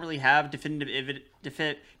we don't really have definitive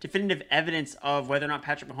evidence of whether or not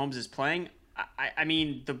Patrick Mahomes is playing, I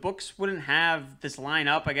mean, the books wouldn't have this line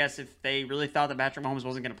up, I guess, if they really thought that Patrick Mahomes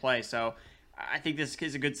wasn't going to play. So I think this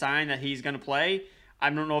is a good sign that he's going to play. I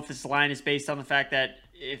don't know if this line is based on the fact that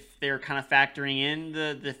if they're kind of factoring in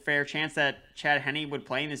the fair chance that Chad Henne would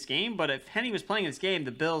play in this game. But if Henne was playing this game,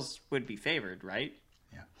 the Bills would be favored, right?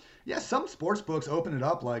 Yeah, some sports books open it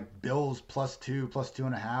up like Bills +2,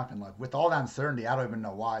 +2.5, and like with all that uncertainty, I don't even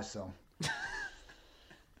know why. So,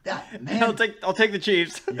 yeah, man, I'll take the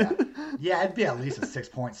Chiefs. yeah, it'd be at least a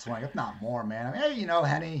 6-point swing, if not more, man. I mean, hey,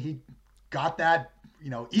 Henne, he got that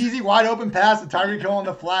easy wide open pass to Tyreek Hill on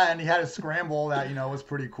the flat, and he had a scramble that was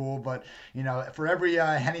pretty cool. But for every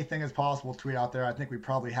Henne thing as possible tweet out there, I think we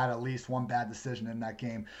probably had at least one bad decision in that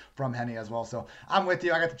game from Henne as well. So I'm with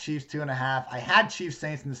you. I got the Chiefs 2.5. I had Chiefs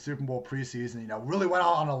Saints in the Super Bowl preseason. Really went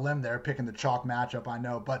out on a limb there, picking the chalk matchup. I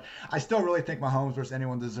know, but I still really think Mahomes versus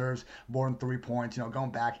anyone deserves more than 3 points. Going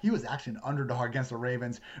back, he was actually an underdog against the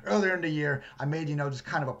Ravens earlier in the year. I made just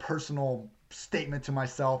kind of a personal statement to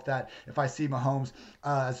myself that if I see Mahomes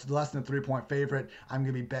as less than a 3-point favorite, I'm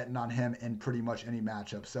going to be betting on him in pretty much any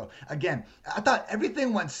matchup. So again, I thought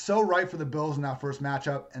everything went so right for the Bills in that first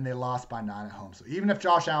matchup, and they lost by 9 at home. So even if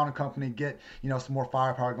Josh Allen and company get some more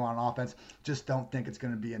firepower going on offense, just don't think it's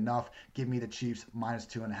going to be enough. Give me the Chiefs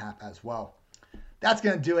 -2.5 as well. That's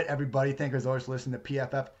going to do it, everybody. Thank you as always for listening to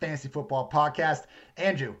PFF Fantasy Football Podcast.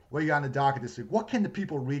 Andrew, what you got on the docket this week? What can the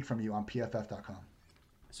people read from you on PFF.com?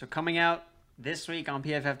 So coming out this week on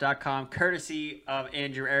PFF.com, courtesy of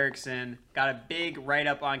Andrew Erickson, got a big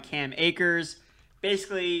write-up on Cam Akers,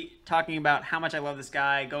 basically talking about how much I love this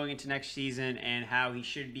guy going into next season and how he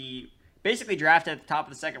should be basically drafted at the top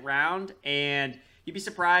of the second round. And you'd be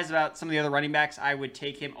surprised about some of the other running backs I would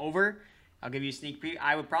take him over. I'll give you a sneak peek.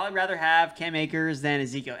 I would probably rather have Cam Akers than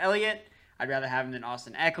Ezekiel Elliott. I'd rather have him than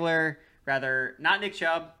Austin Eckler. Rather not Nick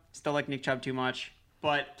Chubb. Still like Nick Chubb too much.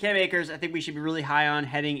 But Cam Akers, I think we should be really high on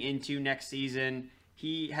heading into next season.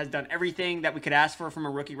 He has done everything that we could ask for from a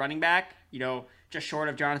rookie running back, just short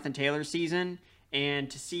of Jonathan Taylor's season. And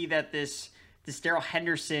to see that this Darrell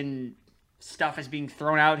Henderson stuff is being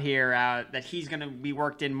thrown out here, that he's going to be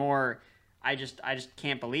worked in more, I just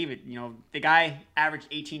can't believe it. The guy averaged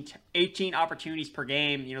 18 opportunities per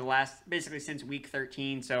game, basically since week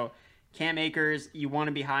 13. So Cam Akers, you want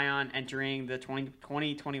to be high on entering the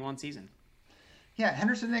 2021 season. Yeah,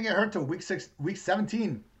 Henderson didn't get hurt till week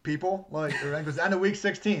 17, people. It was end of week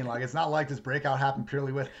 16. It's not like this breakout happened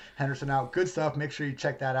purely with Henderson out. Good stuff. Make sure you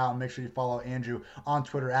check that out, and make sure you follow Andrew on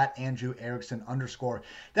Twitter at @AndrewErickson_.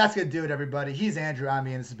 That's going to do it, everybody. He's Andrew.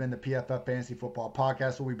 This has been the PFF Fantasy Football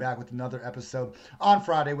Podcast. We'll be back with another episode on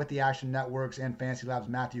Friday with the Action Networks and Fantasy Labs'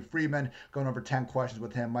 Matthew Friedman, going over 10 questions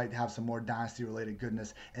with him. Might have some more Dynasty-related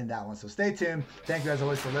goodness in that one. So stay tuned. Thank you, as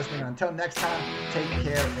always, for listening. And until next time, take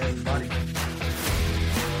care, everybody.